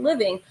which we're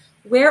living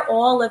where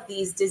all of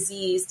these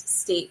diseased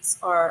states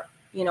are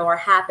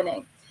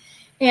happening.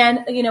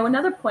 And, you know,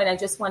 another point I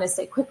just want to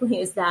say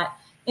quickly is that,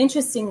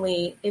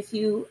 interestingly, if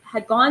you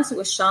had gone to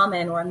a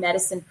shaman or a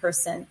medicine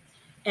person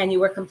and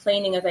you were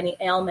complaining of any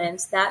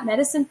ailment, that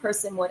medicine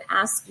person would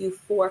ask you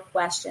 4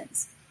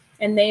 questions.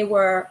 And they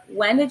were,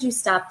 when did you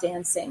stop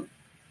dancing?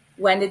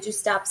 When did you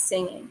stop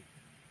singing?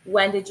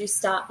 When did you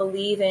stop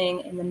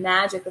believing in the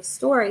magic of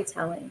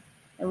storytelling?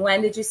 And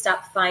when did you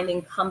stop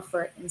finding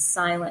comfort in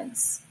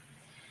silence?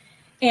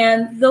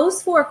 And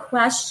those 4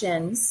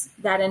 questions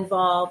that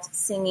involved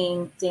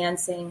singing,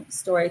 dancing,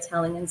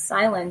 storytelling, and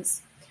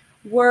silence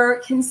were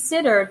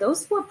considered,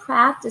 those 4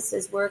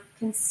 practices were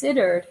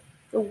considered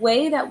the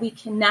way that we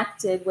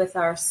connected with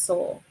our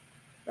soul,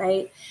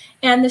 right?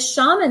 And the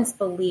shamans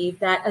believe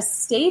that a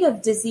state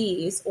of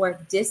disease or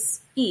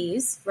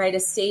dis-ease, right, a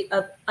state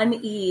of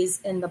unease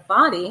in the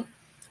body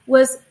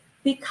was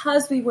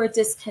because we were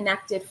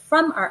disconnected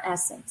from our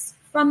essence,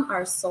 from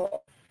our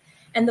soul.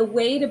 And the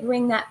way to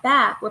bring that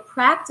back were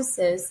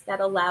practices that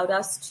allowed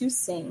us to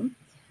sing,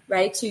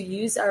 right? To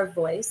use our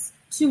voice,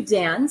 to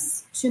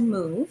dance, to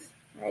move,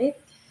 right?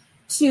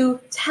 To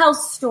tell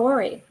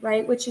story,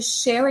 right? Which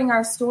is sharing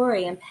our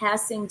story and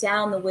passing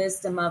down the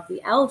wisdom of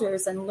the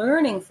elders and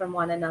learning from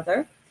one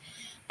another.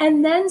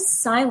 And then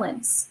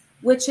silence,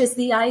 which is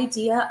the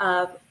idea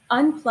of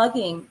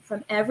unplugging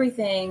from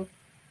everything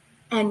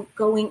and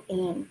going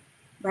in,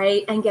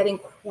 right? And getting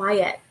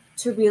quiet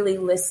to really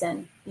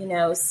listen. You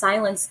know,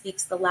 silence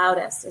speaks the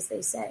loudest, as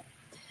they say.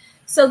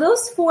 So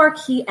those 4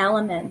 key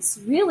elements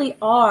really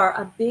are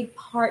a big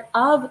part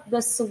of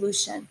the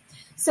solution.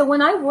 So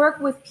when I work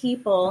with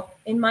people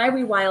in my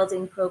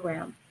rewilding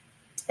program,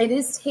 it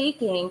is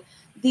taking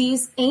the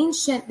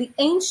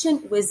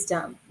ancient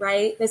wisdom,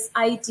 right? This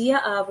idea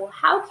of, well,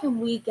 how can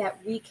we get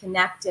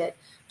reconnected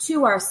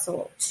to our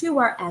soul, to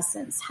our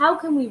essence? How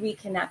can we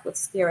reconnect with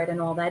spirit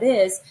and all that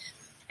is?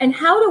 And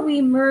how do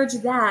we merge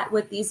that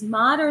with these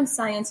modern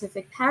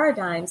scientific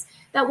paradigms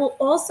that will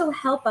also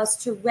help us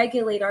to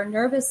regulate our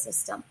nervous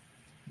system,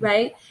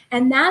 right?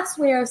 And that's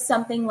where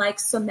something like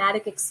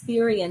somatic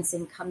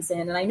experiencing comes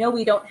in. And I know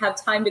we don't have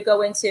time to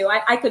go into,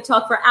 I could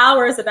talk for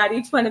hours about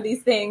each one of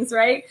these things,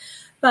 right?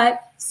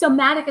 But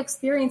somatic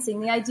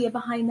experiencing, the idea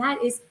behind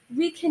that is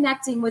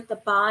reconnecting with the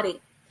body.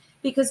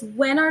 Because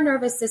when our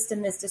nervous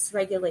system is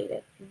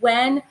dysregulated,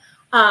 when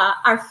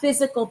our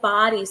physical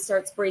body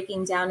starts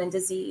breaking down in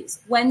disease,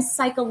 when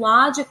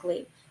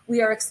psychologically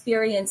we are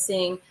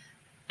experiencing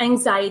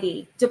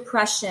anxiety,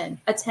 depression,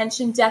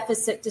 attention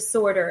deficit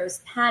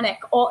disorders, panic,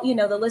 all, you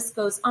know, the list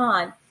goes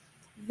on.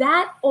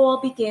 That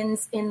all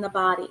begins in the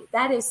body.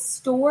 That is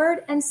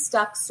stored and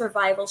stuck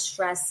survival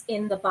stress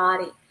in the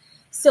body.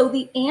 So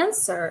the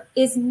answer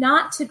is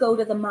not to go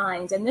to the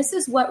mind. And this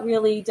is what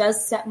really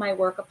does set my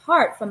work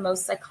apart from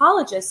most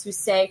psychologists who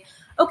say,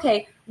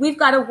 okay, we've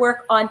got to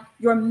work on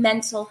your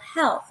mental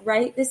health,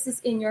 right? This is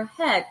in your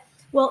head.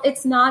 Well,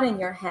 it's not in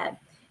your head.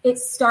 It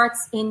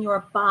starts in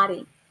your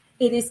body.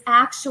 It is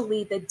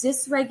actually the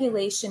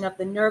dysregulation of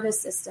the nervous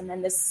system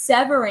and the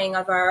severing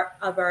of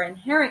our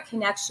inherent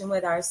connection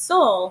with our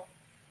soul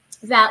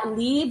that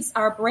leads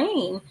our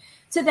brain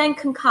to then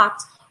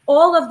concoct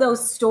all of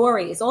those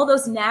stories, all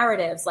those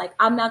narratives, like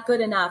I'm not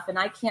good enough and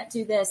I can't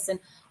do this, and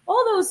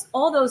all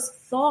those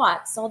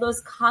thoughts, all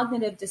those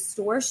cognitive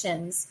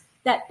distortions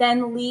that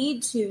then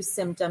lead to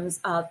symptoms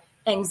of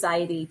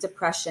anxiety,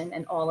 depression,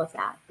 and all of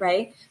that,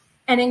 right?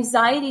 And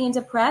anxiety and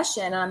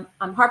depression,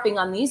 I'm harping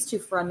on these 2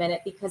 for a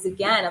minute because,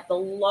 again, of the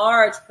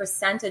large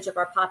percentage of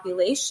our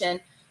population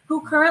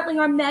who currently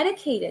are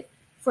medicated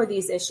for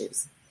these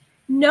issues,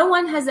 no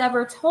one has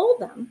ever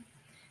told them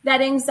that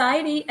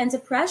anxiety and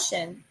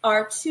depression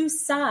are 2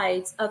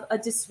 sides of a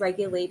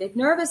dysregulated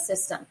nervous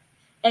system.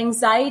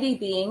 Anxiety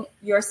being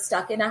you're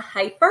stuck in a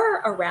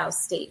hyper-aroused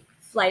state,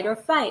 flight or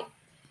fight.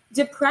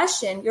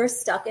 Depression, you're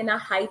stuck in a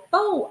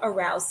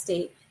hypo-aroused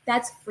state.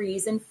 That's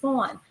freeze and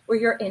fawn, where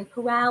you're in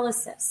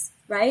paralysis,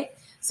 right?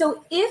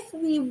 So if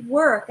we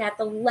work at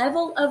the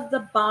level of the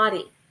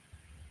body,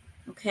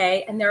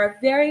 okay, and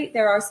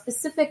there are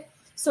specific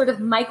sort of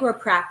micro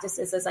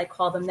practices, as I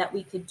call them, that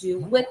we could do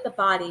with the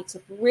body to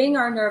bring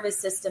our nervous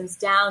systems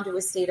down to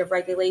a state of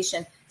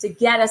regulation to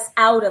get us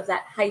out of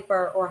that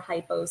hyper or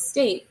hypo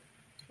state,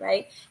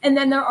 right? And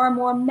then there are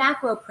more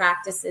macro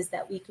practices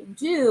that we can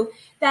do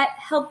that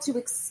help to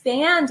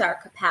expand our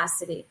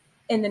capacity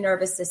in the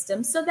nervous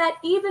system so that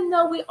even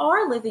though we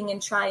are living in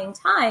trying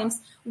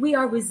times, we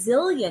are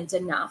resilient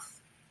enough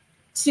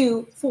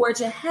to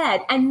forge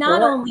ahead and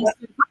not only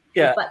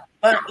survive, but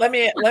let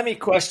me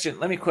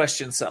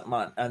question something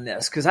on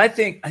this, because I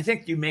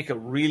think you make a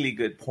really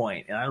good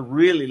point, and I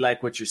really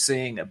like what you're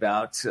saying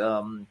about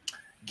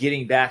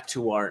getting back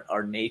to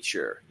our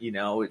nature. You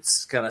know,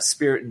 it's kind of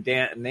spirit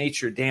and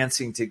nature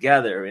dancing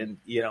together, and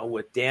you know,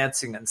 with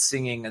dancing and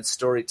singing and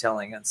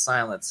storytelling and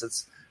silence,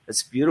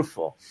 it's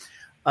beautiful.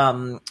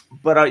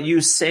 But are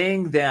you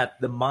saying that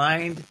the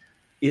mind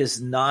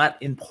is not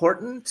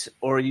important,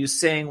 or are you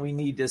saying we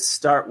need to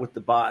start with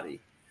the body?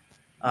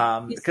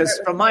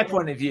 Because from my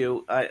point of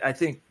view, I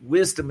think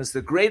wisdom is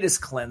the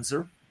greatest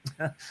cleanser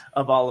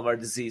of all of our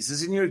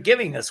diseases, and you're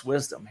giving us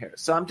wisdom here.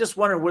 So I'm just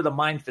wondering where the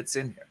mind fits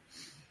in here.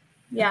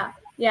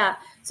 Yeah.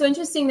 So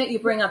interesting that you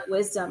bring up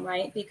wisdom,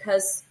 right?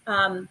 Because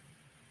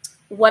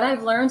what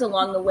I've learned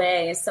along the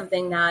way is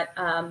something that,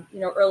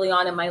 early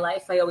on in my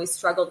life, I always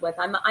struggled with.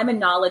 I'm a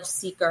knowledge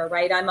seeker,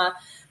 right?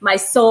 My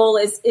soul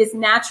is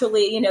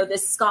naturally,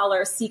 this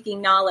scholar seeking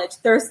knowledge,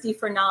 thirsty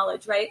for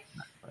knowledge, right?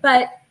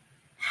 But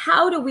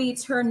How do we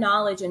turn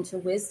knowledge into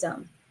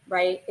wisdom,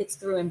 right? It's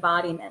through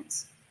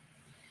embodiment.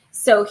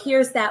 So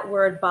here's that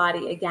word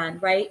body again,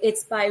 right?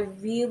 It's by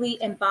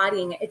really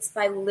embodying it. It's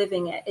by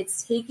living it.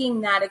 It's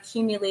taking that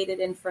accumulated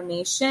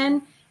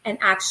information and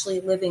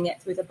actually living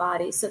it through the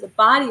body. So the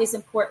body is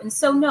important.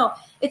 So no,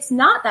 it's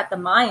not that the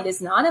mind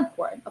is not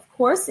important. Of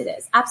course it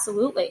is.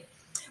 Absolutely.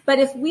 But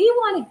if we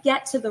want to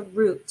get to the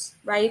root,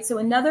 right? So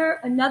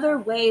another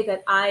way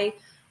that I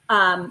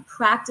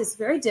practice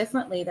very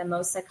differently than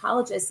most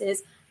psychologists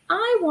is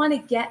I want to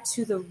get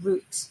to the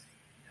root,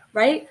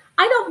 right?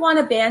 I don't want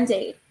a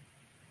Band-Aid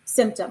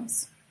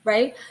symptoms,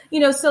 right?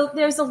 So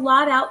there's a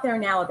lot out there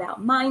now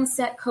about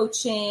mindset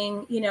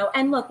coaching,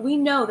 and look, we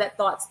know that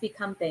thoughts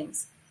become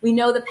things. We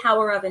know the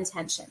power of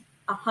intention,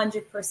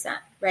 100%,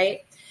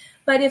 right?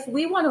 But if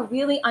we want to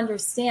really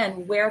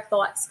understand where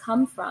thoughts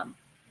come from,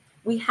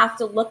 we have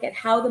to look at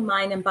how the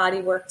mind and body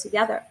work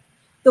together.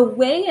 The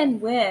way in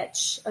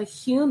which a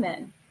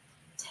human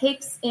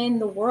takes in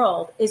the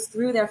world is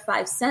through their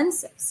 5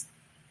 senses,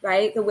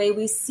 right? The way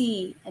we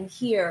see and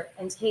hear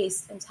and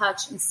taste and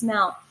touch and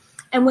smell.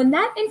 And when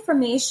that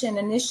information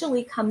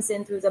initially comes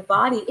in through the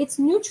body, it's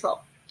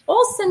neutral.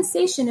 All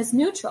sensation is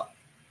neutral.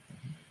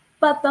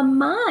 But the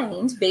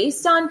mind,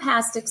 based on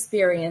past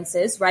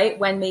experiences, right,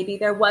 when maybe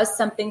there was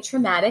something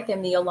traumatic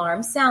and the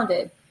alarm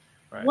sounded,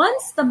 right.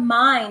 Once the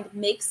mind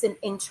makes an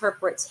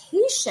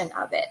interpretation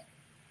of it,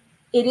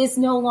 it is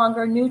no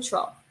longer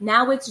neutral.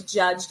 Now it's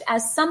judged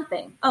as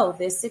something. Oh,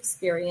 this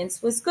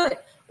experience was good,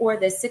 or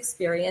this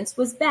experience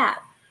was bad,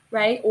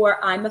 right?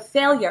 Or I'm a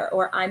failure,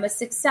 or I'm a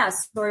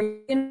success, or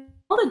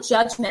all the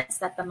judgments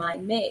that the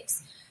mind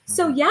makes.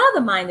 So yeah,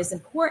 the mind is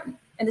important.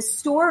 And the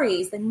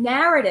stories, the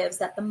narratives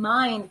that the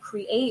mind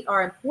create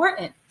are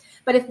important.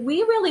 But if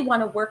we really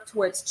want to work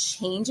towards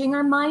changing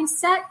our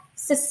mindset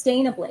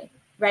sustainably,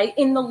 right,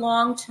 in the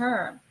long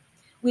term,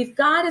 we've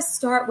got to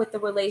start with the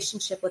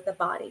relationship with the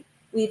body.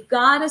 We've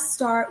got to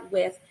start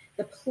with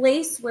the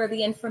place where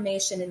the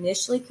information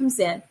initially comes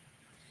in,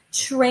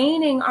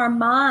 training our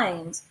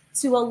mind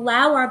to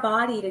allow our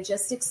body to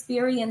just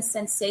experience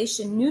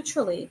sensation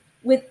neutrally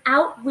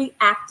without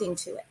reacting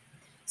to it.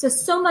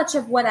 So much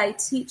of what I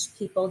teach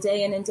people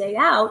day in and day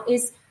out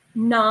is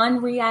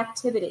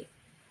non-reactivity,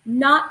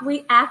 not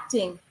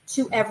reacting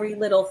to every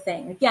little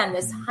thing. Again,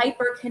 this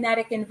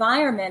hyperkinetic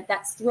environment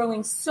that's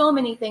throwing so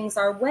many things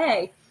our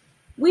way,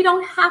 we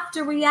don't have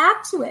to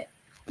react to it.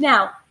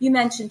 Now, you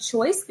mentioned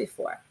choice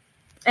before,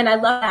 and I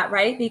love that,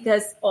 right?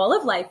 Because all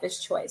of life is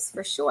choice,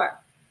 for sure.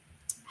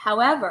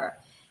 However,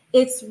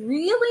 it's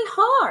really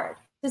hard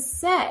to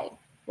say,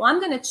 well,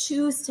 I'm going to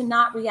choose to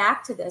not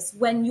react to this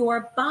when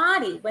your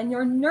body, when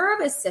your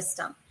nervous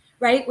system,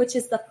 right, which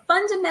is the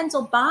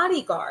fundamental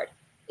bodyguard,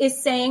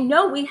 is saying,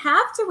 no, we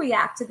have to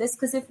react to this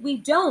because if we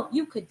don't,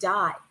 you could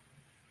die,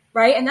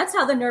 right? And that's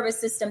how the nervous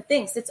system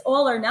thinks. It's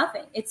all or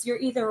nothing. It's you're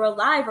either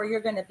alive or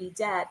you're going to be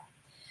dead.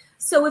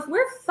 So if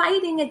we're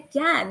fighting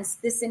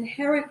against this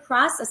inherent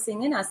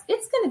processing in us,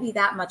 it's going to be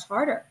that much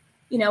harder,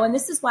 and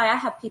this is why I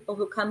have people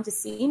who come to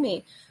see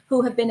me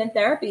who have been in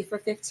therapy for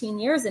 15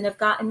 years and have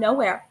gotten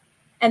nowhere.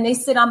 And they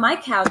sit on my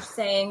couch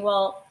saying,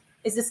 well,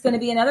 is this going to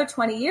be another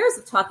 20 years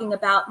of talking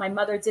about my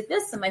mother did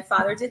this and my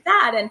father did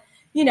that? And,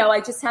 I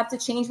just have to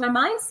change my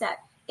mindset.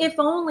 If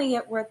only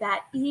it were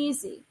that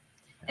easy.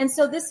 And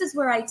so this is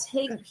where I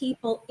take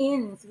people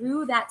in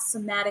through that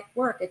somatic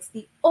work. It's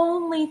the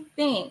only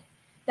thing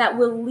that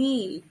will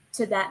lead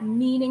to that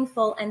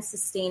meaningful and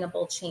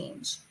sustainable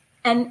change.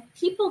 And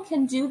people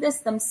can do this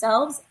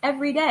themselves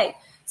every day.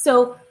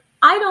 So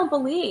I don't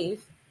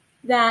believe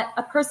that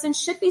a person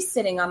should be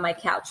sitting on my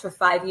couch for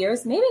 5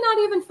 years, maybe not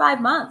even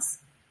 5 months.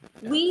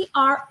 We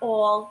are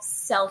all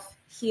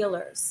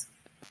self-healers.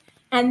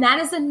 And that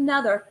is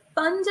another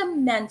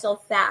fundamental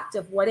fact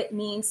of what it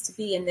means to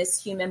be in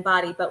this human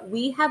body. But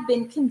we have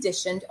been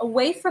conditioned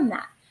away from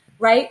that,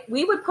 right?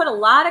 We would put a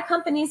lot of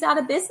companies out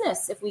of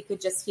business if we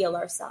could just heal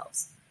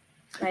ourselves,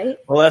 right?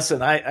 Well,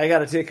 listen, I got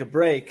to take a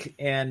break.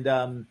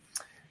 And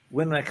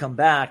when I come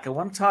back, I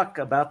want to talk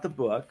about the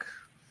book.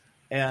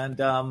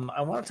 And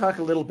I want to talk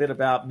a little bit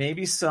about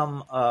maybe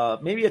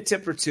maybe a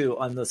tip or two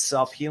on the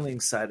self-healing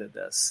side of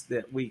this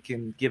that we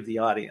can give the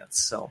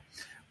audience. So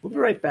we'll be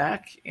right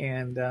back.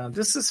 And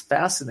this is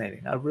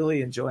fascinating. I'm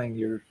really enjoying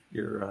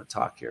your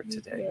talk here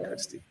today,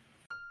 Kristy.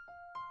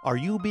 Are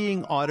you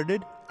being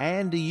audited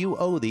and do you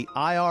owe the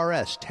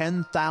IRS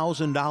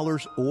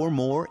 $10,000 or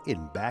more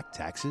in back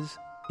taxes?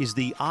 Is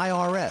the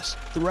IRS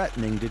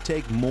threatening to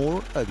take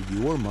more of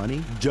your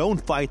money? Don't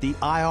fight the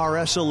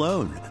IRS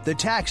alone. The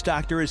Tax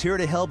Doctor is here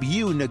to help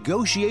you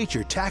negotiate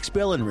your tax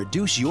bill and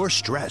reduce your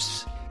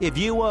stress. If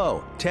you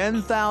owe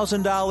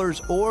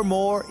 $10,000 or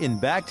more in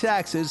back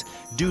taxes,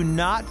 do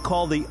not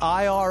call the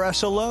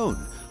IRS alone.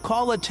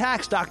 Call a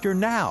Tax Doctor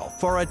now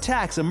for a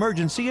tax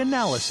emergency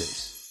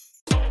analysis.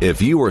 If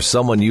you or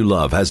someone you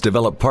love has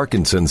developed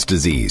Parkinson's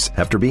disease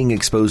after being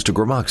exposed to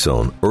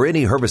Gramoxone or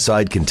any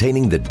herbicide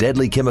containing the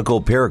deadly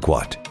chemical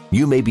paraquat,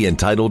 you may be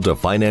entitled to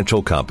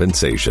financial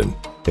compensation.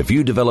 If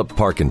you developed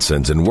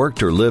Parkinson's and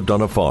worked or lived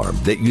on a farm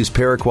that used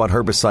paraquat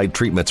herbicide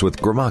treatments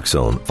with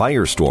Gramoxone,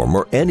 Firestorm,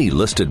 or any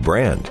listed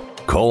brand,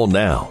 call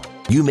now.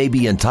 You may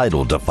be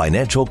entitled to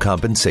financial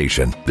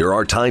compensation. There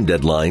are time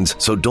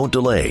deadlines, so don't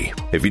delay.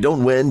 If you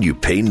don't win, you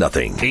pay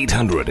nothing.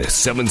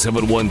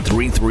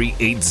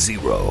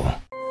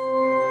 800-771-3380.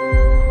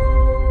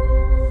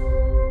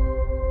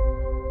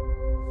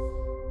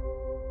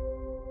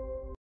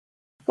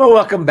 Well,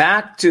 welcome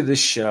back to the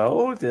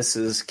show. This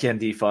is Ken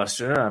D.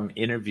 Foster. I'm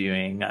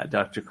interviewing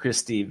Dr.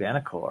 Kristy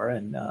Vanacore.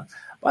 And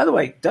by the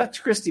way,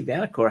 Dr. Kristy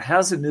Vanacore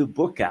has a new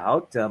book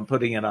out. I'm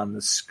putting it on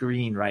the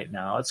screen right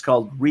now. It's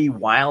called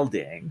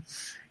Rewilding.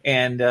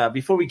 And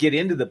before we get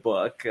into the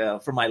book,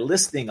 for my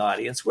listening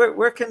audience,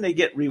 where can they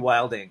get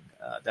Rewilding,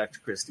 Dr.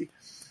 Kristy?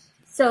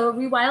 So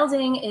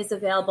Rewilding is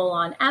available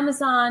on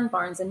Amazon,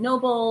 Barnes &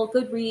 Noble,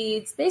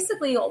 Goodreads,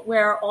 basically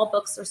where all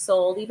books are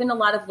sold, even a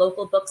lot of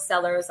local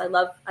booksellers. I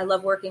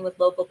love working with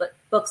local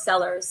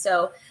booksellers.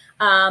 So,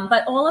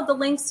 but all of the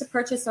links to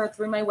purchase are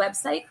through my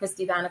website,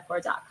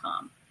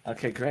 KristyVanacore.com.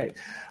 Okay, great.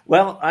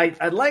 Well,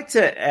 I'd like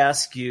to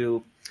ask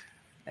you,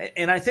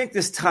 and I think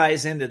this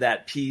ties into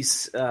that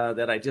piece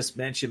that I just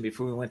mentioned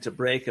before we went to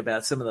break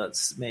about some of the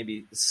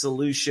maybe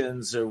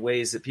solutions or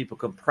ways that people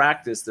can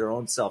practice their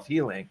own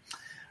self-healing.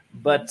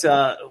 But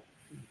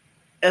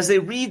as they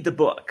read the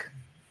book,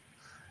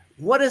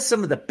 what are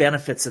some of the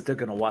benefits that they're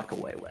going to walk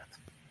away with?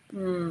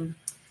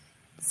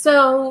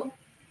 So,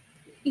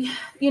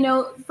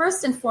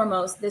 first and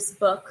foremost, this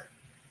book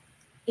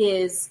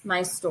is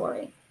my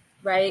story,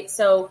 right?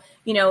 So,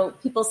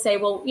 people say,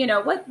 well,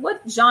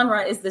 what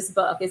genre is this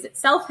book? Is it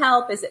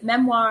self-help? Is it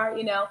memoir?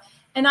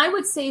 And I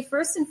would say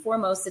first and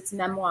foremost, it's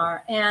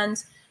memoir. And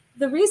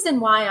the reason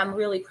why I'm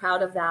really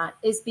proud of that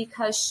is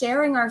because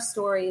sharing our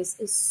stories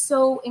is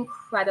so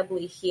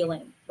incredibly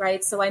healing,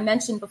 right? So I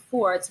mentioned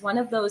before, it's one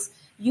of those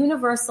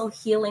universal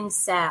healing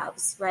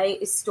salves, right,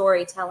 is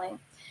storytelling.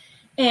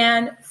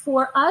 And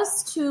for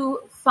us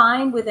to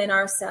find within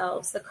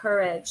ourselves the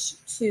courage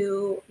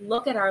to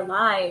look at our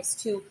lives,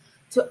 to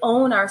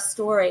own our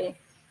story,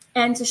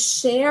 and to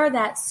share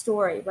that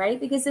story, right?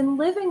 Because in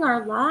living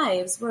our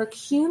lives, we're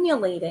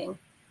accumulating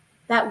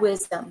that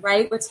wisdom,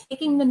 right? We're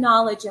taking the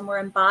knowledge and we're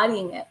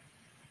embodying it.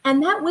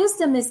 And that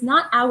wisdom is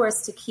not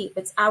ours to keep,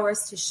 it's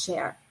ours to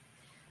share.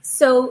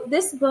 So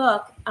this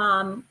book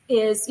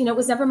is, it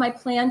was never my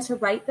plan to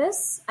write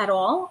this at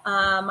all.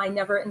 I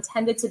never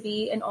intended to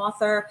be an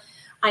author.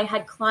 I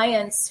had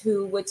clients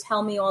who would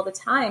tell me all the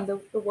time,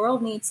 the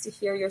world needs to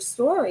hear your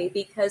story,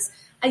 because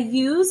I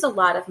use a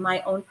lot of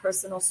my own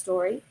personal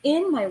story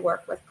in my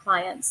work with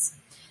clients.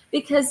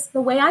 Because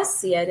the way I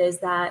see it is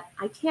that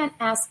I can't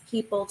ask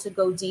people to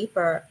go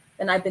deeper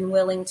than I've been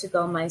willing to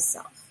go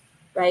myself,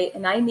 right?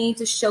 And I need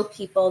to show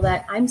people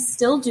that I'm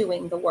still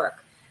doing the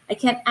work. I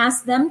can't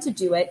ask them to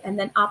do it and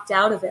then opt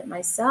out of it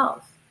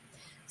myself.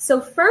 So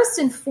first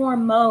and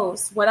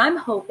foremost, what I'm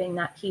hoping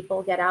that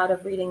people get out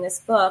of reading this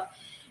book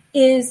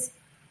is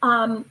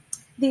the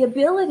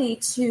ability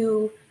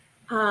to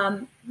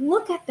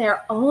look at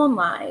their own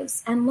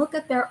lives and look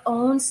at their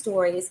own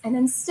stories. And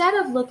instead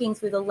of looking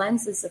through the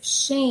lenses of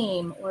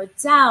shame or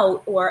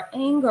doubt or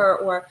anger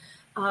or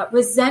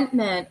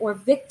resentment or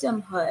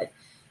victimhood,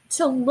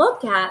 to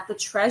look at the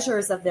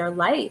treasures of their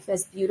life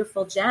as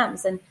beautiful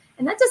gems. And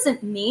that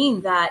doesn't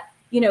mean that,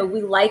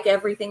 we like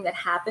everything that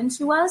happened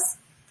to us.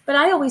 But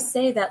I always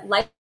say that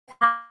life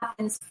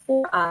happens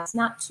for us,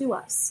 not to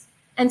us.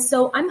 And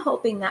so I'm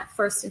hoping that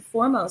first and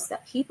foremost,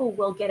 that people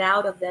will get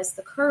out of this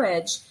the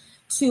courage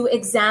to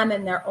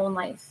examine their own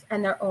life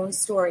and their own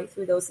story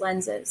through those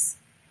lenses.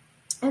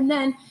 And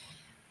then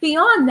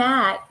beyond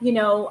that,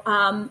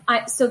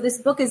 so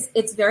this book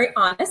it's very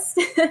honest,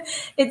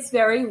 it's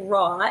very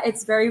raw,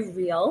 it's very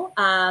real.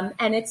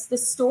 And it's the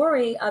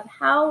story of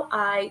how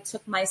I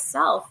took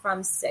myself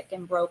from sick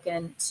and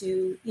broken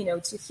to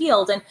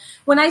healed. And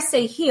when I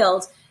say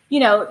healed,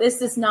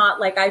 this is not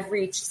like I've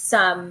reached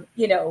some,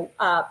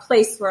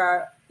 place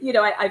where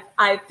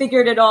I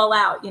figured it all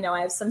out.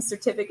 I have some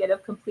certificate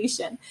of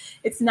completion.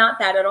 It's not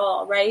that at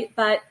all, right?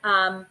 But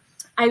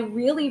I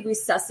really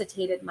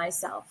resuscitated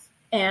myself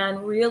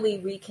and really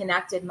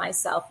reconnected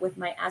myself with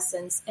my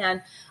essence.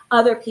 And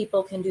other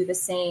people can do the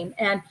same.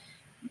 And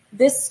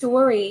this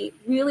story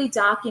really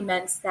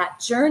documents that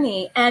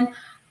journey. And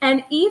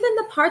even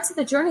the parts of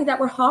the journey that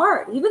were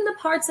hard, even the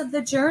parts of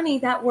the journey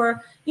that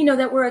were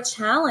a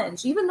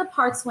challenge, even the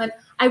parts when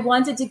I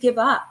wanted to give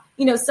up.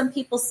 Some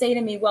people say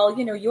to me, well,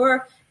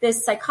 you're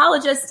this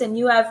psychologist and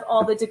you have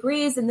all the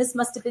degrees and this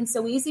must have been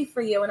so easy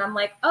for you. And I'm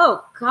like,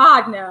 oh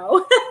God,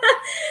 no.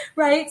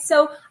 Right.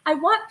 So I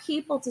want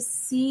people to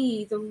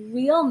see the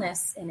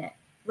realness in it,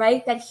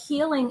 right? That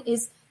healing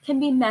can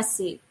be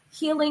messy.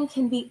 Healing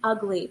can be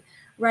ugly,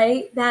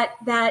 right?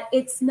 That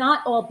it's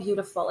not all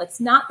beautiful. It's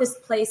not this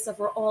place of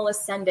we're all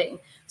ascending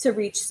to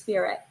reach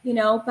spirit,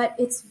 but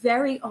it's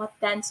very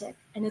authentic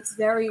and it's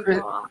very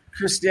raw.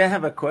 Kristy, I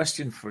have a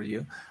question for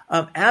you.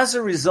 As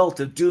a result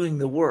of doing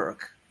the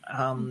work,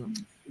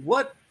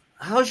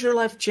 how's your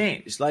life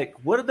changed? Like,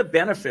 what are the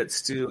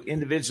benefits to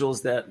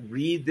individuals that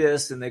read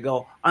this and they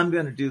go, I'm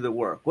going to do the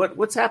work?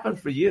 What's happened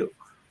for you?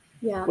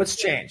 Yeah. What's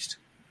changed?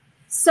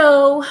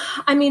 So,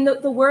 I mean,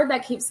 the word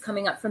that keeps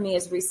coming up for me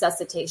is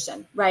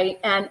resuscitation, right?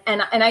 And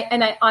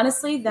I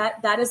honestly,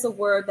 that is a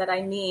word that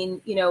I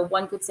mean,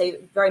 one could say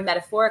very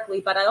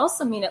metaphorically, but I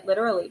also mean it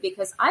literally,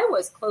 because I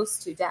was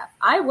close to death.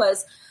 I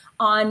was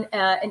on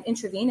an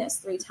intravenous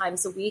 3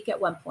 times a week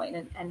at one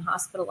point and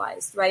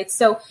hospitalized, right?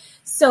 So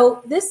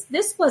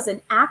this was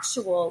an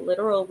actual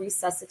literal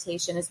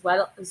resuscitation as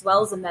well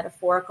as a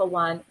metaphorical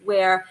one,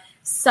 where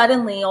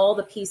suddenly all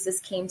the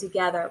pieces came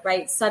together,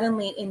 right?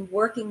 Suddenly, in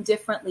working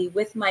differently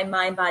with my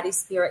mind, body,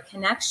 spirit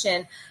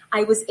connection,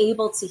 I was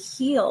able to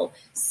heal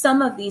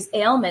some of these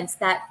ailments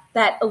that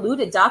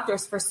eluded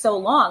doctors for so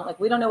long. Like,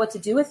 we don't know what to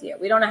do with you.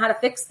 We don't know how to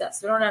fix this.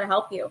 We don't know how to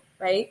help you,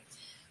 right?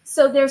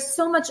 So there's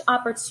so much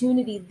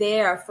opportunity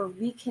there for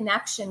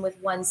reconnection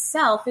with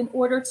oneself in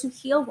order to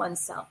heal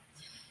oneself.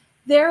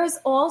 There is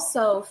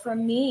also, for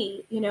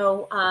me,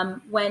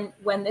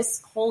 when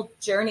this whole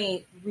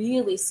journey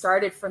really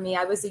started for me,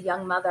 I was a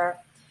young mother,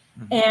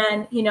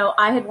 and,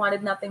 I had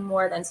wanted nothing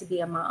more than to be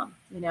a mom,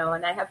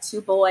 and I have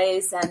 2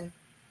 boys, and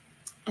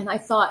I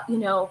thought,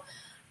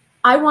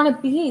 I want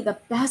to be the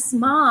best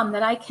mom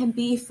that I can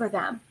be for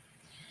them.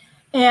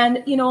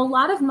 And, a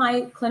lot of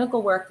my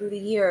clinical work through the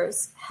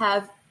years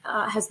has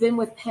been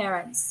with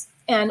parents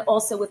and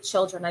also with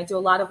children. I do a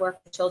lot of work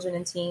with children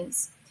and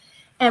teens.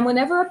 And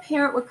whenever a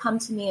parent would come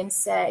to me and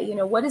say,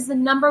 what is the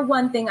number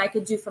one thing I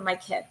could do for my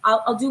kid?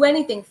 I'll do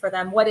anything for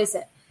them. What is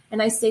it?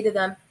 And I say to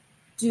them,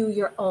 do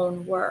your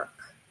own work.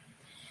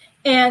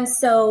 And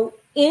so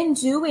in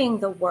doing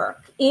the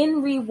work,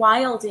 in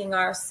rewilding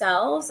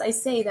ourselves, I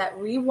say that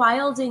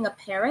rewilding a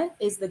parent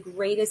is the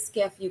greatest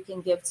gift you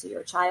can give to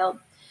your child.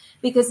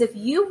 Because if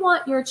you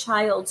want your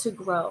child to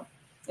grow,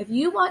 if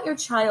you want your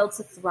child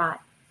to thrive,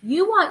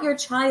 you want your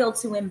child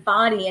to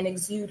embody and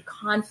exude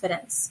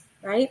confidence,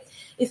 right?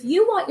 If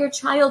you want your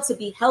child to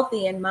be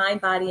healthy in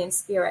mind, body, and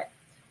spirit,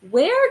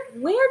 where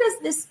does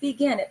this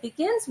begin? It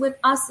begins with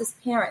us as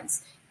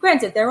parents.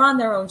 Granted, they're on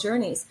their own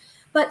journeys,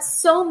 but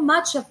so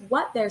much of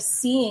what they're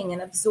seeing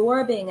and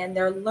absorbing and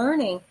they're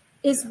learning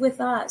is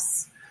with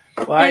us.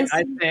 Well,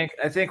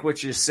 I think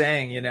what you're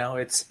saying,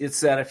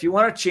 it's that if you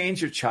want to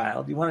change your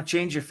child, you want to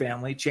change your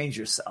family, change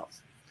yourself.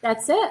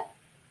 That's it.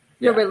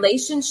 Your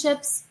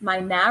relationships,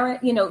 my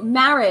marriage,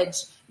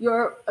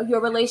 your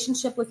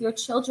relationship with your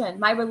children,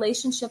 my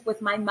relationship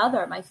with my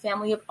mother, my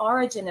family of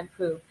origin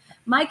improve,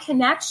 my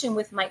connection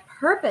with my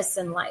purpose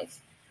in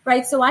life,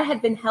 right? So I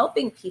had been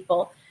helping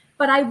people,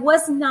 but I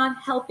was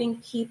not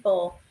helping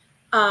people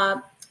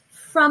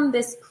from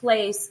this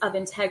place of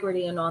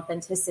integrity and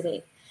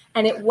authenticity.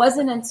 And it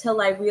wasn't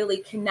until I really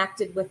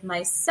connected with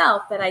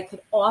myself that I could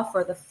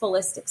offer the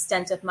fullest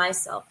extent of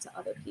myself to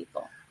other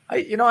people.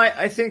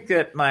 I think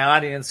that my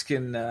audience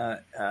can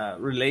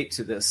relate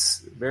to this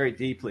very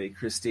deeply,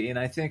 Kristy. And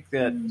I think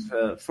that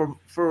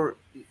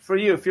for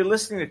you, if you're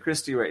listening to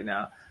Kristy right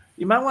now,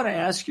 you might want to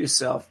ask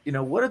yourself,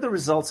 what are the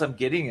results I'm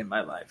getting in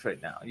my life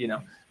right now?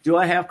 Do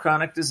I have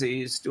chronic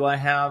disease? Do I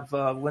have,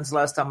 when's the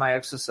last time I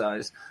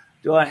exercised?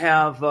 Do I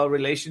have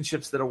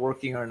relationships that are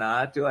working or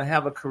not? Do I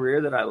have a career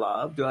that I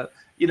love? Do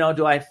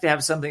I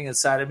have something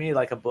inside of me,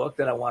 like a book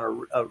that I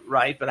want to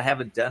write, but I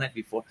haven't done it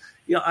before?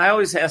 I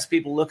always ask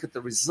people to look at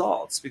the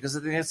results, because I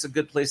think that's a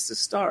good place to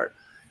start.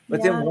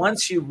 But then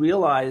once you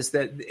realize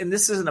that, and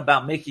this isn't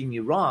about making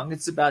you wrong,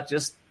 it's about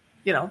just,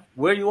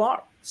 where you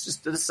are. It's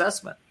just an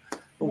assessment.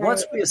 But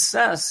once we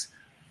assess,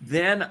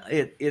 then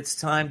it's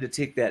time to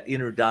take that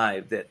inner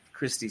dive that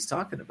Kristy's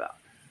talking about.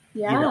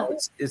 Yeah.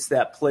 It's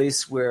that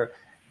place where,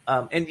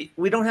 and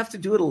we don't have to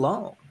do it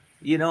alone.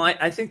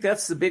 I think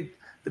that's the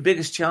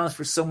biggest challenge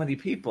for so many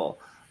people.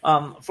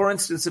 For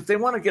instance, if they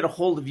want to get a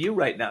hold of you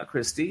right now,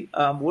 Kristy,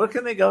 where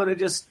can they go to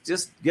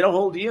just get a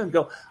hold of you and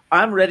go,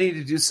 I'm ready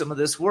to do some of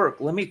this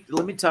work. Let me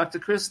talk to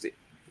Kristy.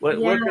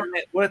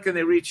 Where can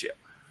they reach you?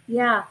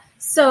 Yeah.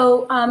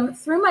 So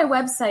through my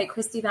website,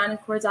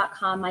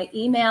 KristyVanacore.com, my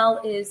email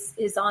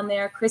is on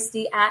there,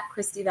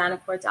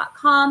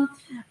 Kristy@KristyVanacore.com.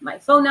 My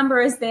phone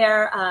number is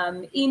there,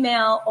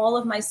 email, all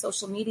of my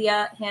social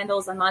media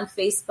handles. I'm on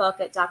Facebook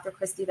at Dr.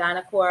 Kristy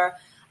Vanacore.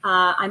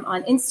 I'm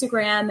on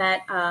Instagram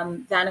at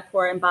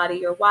Vanacore Embody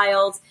Your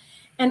Wild.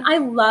 And I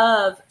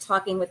love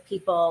talking with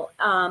people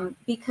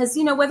because,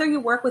 whether you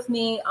work with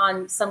me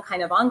on some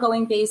kind of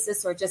ongoing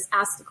basis or just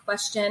ask a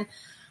question,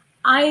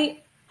 I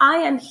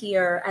am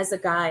here as a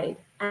guide,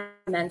 as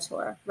a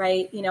mentor,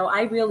 right?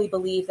 I really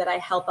believe that I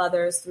help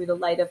others through the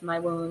light of my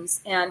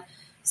wounds. And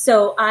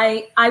so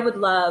I would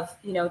love,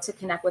 to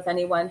connect with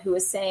anyone who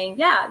is saying,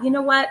 yeah, you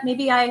know what,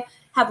 maybe I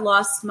have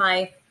lost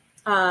my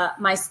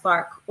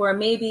spark, or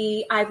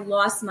maybe I've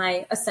lost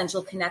my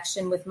essential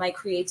connection with my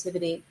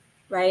creativity,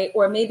 right?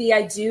 Or maybe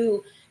I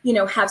do,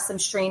 have some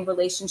strained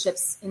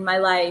relationships in my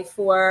life,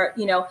 or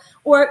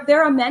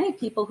there are many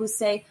people who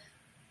say,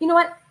 you know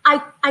what,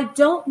 I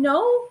don't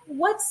know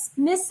what's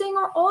missing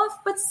or off,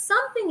 but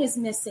something is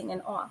missing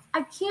and off.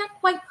 I can't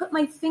quite put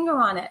my finger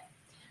on it,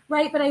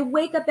 right? But I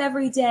wake up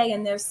every day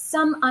and there's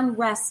some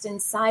unrest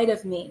inside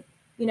of me,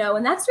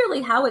 and that's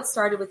really how it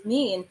started with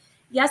me. And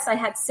yes, I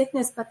had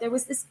sickness, but there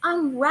was this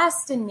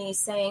unrest in me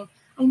saying,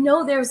 I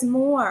know there's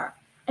more.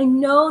 I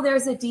know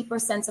there's a deeper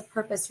sense of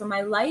purpose for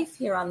my life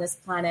here on this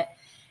planet.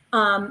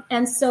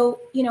 And so,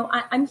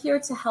 I'm here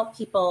to help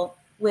people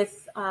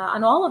with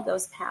on all of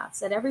those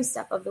paths at every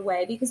step of the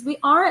way, because we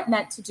aren't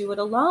meant to do it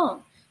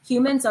alone.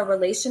 Humans are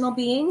relational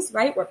beings,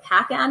 right? We're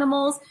pack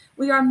animals.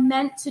 We are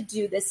meant to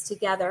do this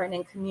together and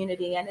in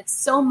community. And it's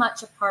so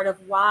much a part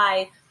of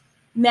why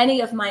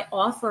many of my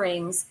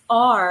offerings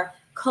are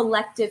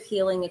collective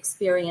healing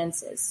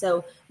experiences.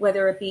 So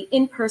whether it be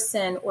in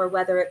person or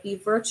whether it be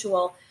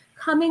virtual,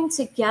 coming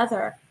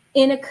together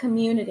in a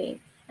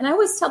community. And I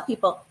always tell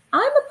people,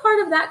 I'm a part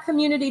of that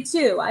community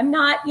too. I'm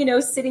not,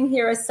 sitting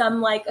here as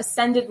some like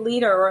ascended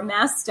leader or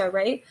master,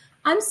 right?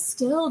 I'm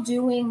still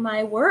doing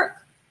my work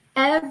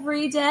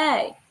every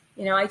day.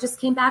 I just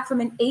came back from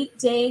an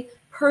 8-day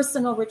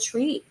personal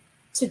retreat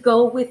to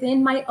go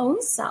within my own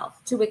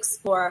self, to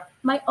explore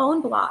my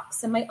own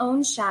blocks and my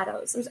own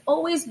shadows. There's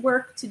always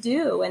work to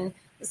do. And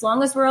as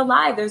long as we're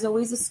alive, there's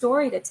always a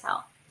story to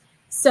tell.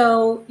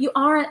 So you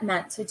aren't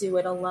meant to do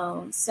it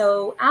alone.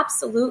 So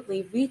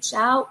absolutely reach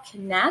out,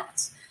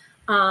 connect.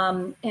 We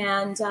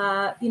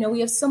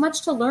have so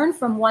much to learn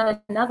from one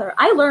another.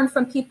 I learn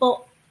from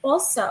people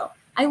also.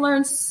 I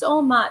learn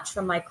so much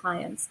from my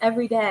clients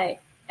every day.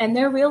 And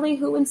they're really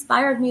who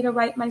inspired me to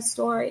write my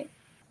story.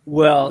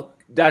 Well,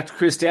 Dr.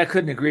 Kristy, I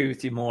couldn't agree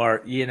with you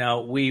more.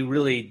 We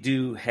really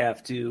do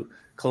have to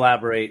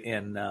collaborate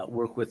and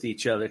work with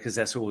each other, because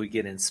that's where we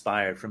get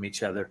inspired from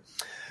each other.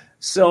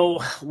 So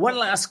one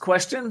last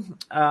question.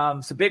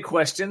 It's a big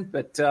question,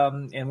 but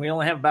and we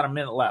only have about a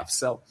minute left.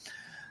 So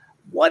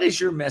what is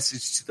your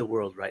message to the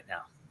world right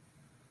now?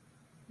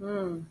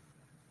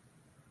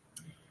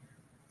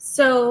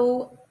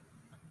 So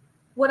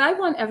what I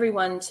want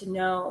everyone to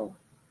know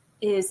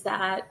is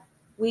that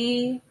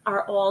we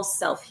are all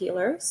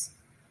self-healers.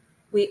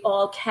 We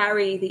all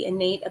carry the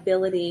innate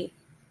ability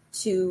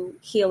to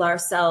heal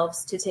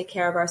ourselves, to take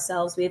care of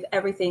ourselves. We have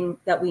everything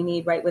that we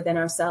need right within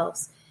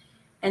ourselves.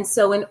 And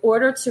so in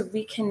order to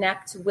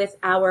reconnect with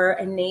our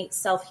innate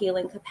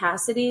self-healing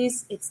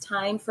capacities, it's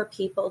time for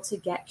people to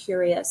get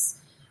curious.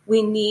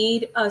 We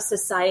need a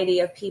society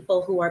of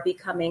people who are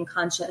becoming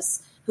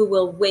conscious, who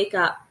will wake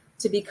up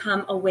to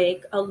become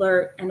awake,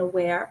 alert, and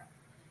aware.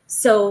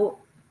 So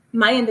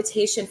my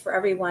invitation for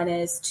everyone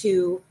is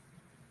to,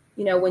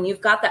 when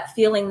you've got that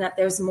feeling that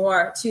there's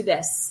more to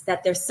this,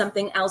 that there's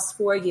something else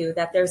for you,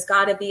 that there's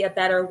got to be a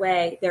better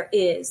way, there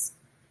is.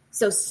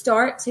 So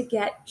start to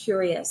get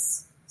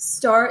curious.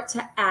 Start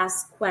to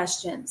ask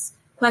questions.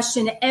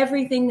 Question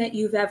everything that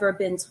you've ever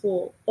been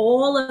told,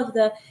 all of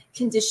the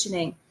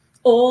conditioning,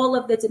 all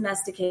of the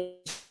domestication.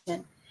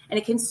 And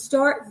it can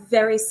start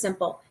very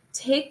simple.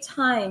 Take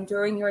time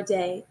during your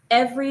day,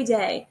 every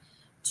day,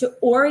 to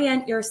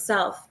orient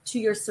yourself to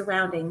your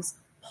surroundings.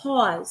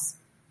 Pause.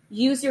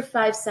 Use your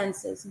 5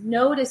 senses.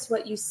 Notice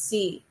what you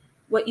see,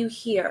 what you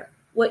hear,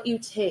 what you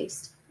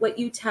taste, what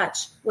you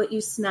touch, what you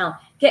smell.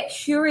 Get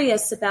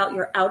curious about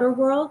your outer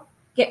world.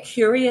 Get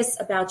curious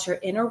about your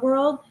inner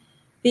world,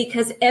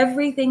 because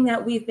everything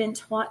that we've been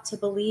taught to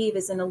believe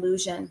is an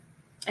illusion,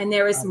 and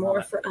there is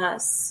more for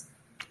us.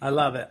 I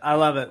love it. I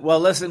love it.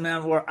 Well, listen,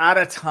 man, we're out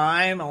of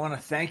time. I want to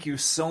thank you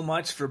so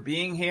much for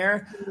being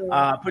here.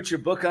 Put your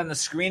book on the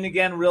screen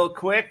again real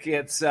quick.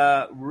 It's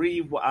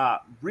Rewilding,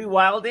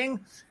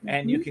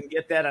 and you can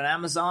get that on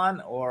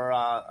Amazon or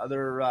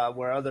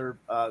where other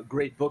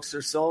great books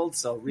are sold.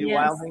 So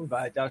Rewilding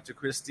by Dr.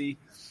 Kristy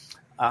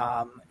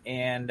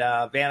and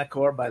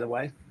Vanacore, by the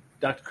way.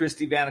 Dr.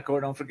 Kristy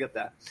Vanacore, don't forget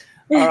that.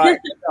 All right.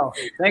 So,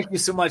 thank you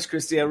so much,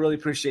 Kristy. I really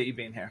appreciate you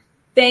being here.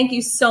 Thank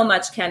you so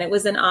much, Ken. It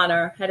was an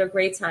honor. Had a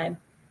great time.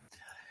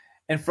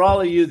 And for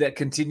all of you that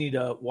continue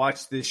to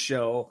watch this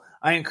show,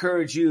 I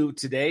encourage you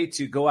today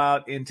to go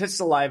out and touch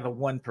the life of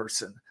one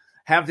person.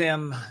 Have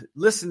them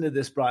listen to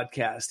this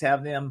broadcast.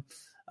 Have them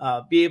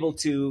be able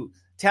to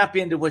tap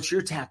into what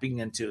you're tapping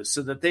into,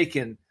 so that they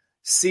can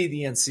see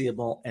the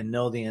unseeable and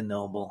know the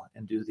unknowable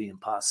and do the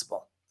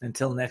impossible.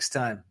 Until next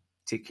time,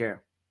 take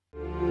care.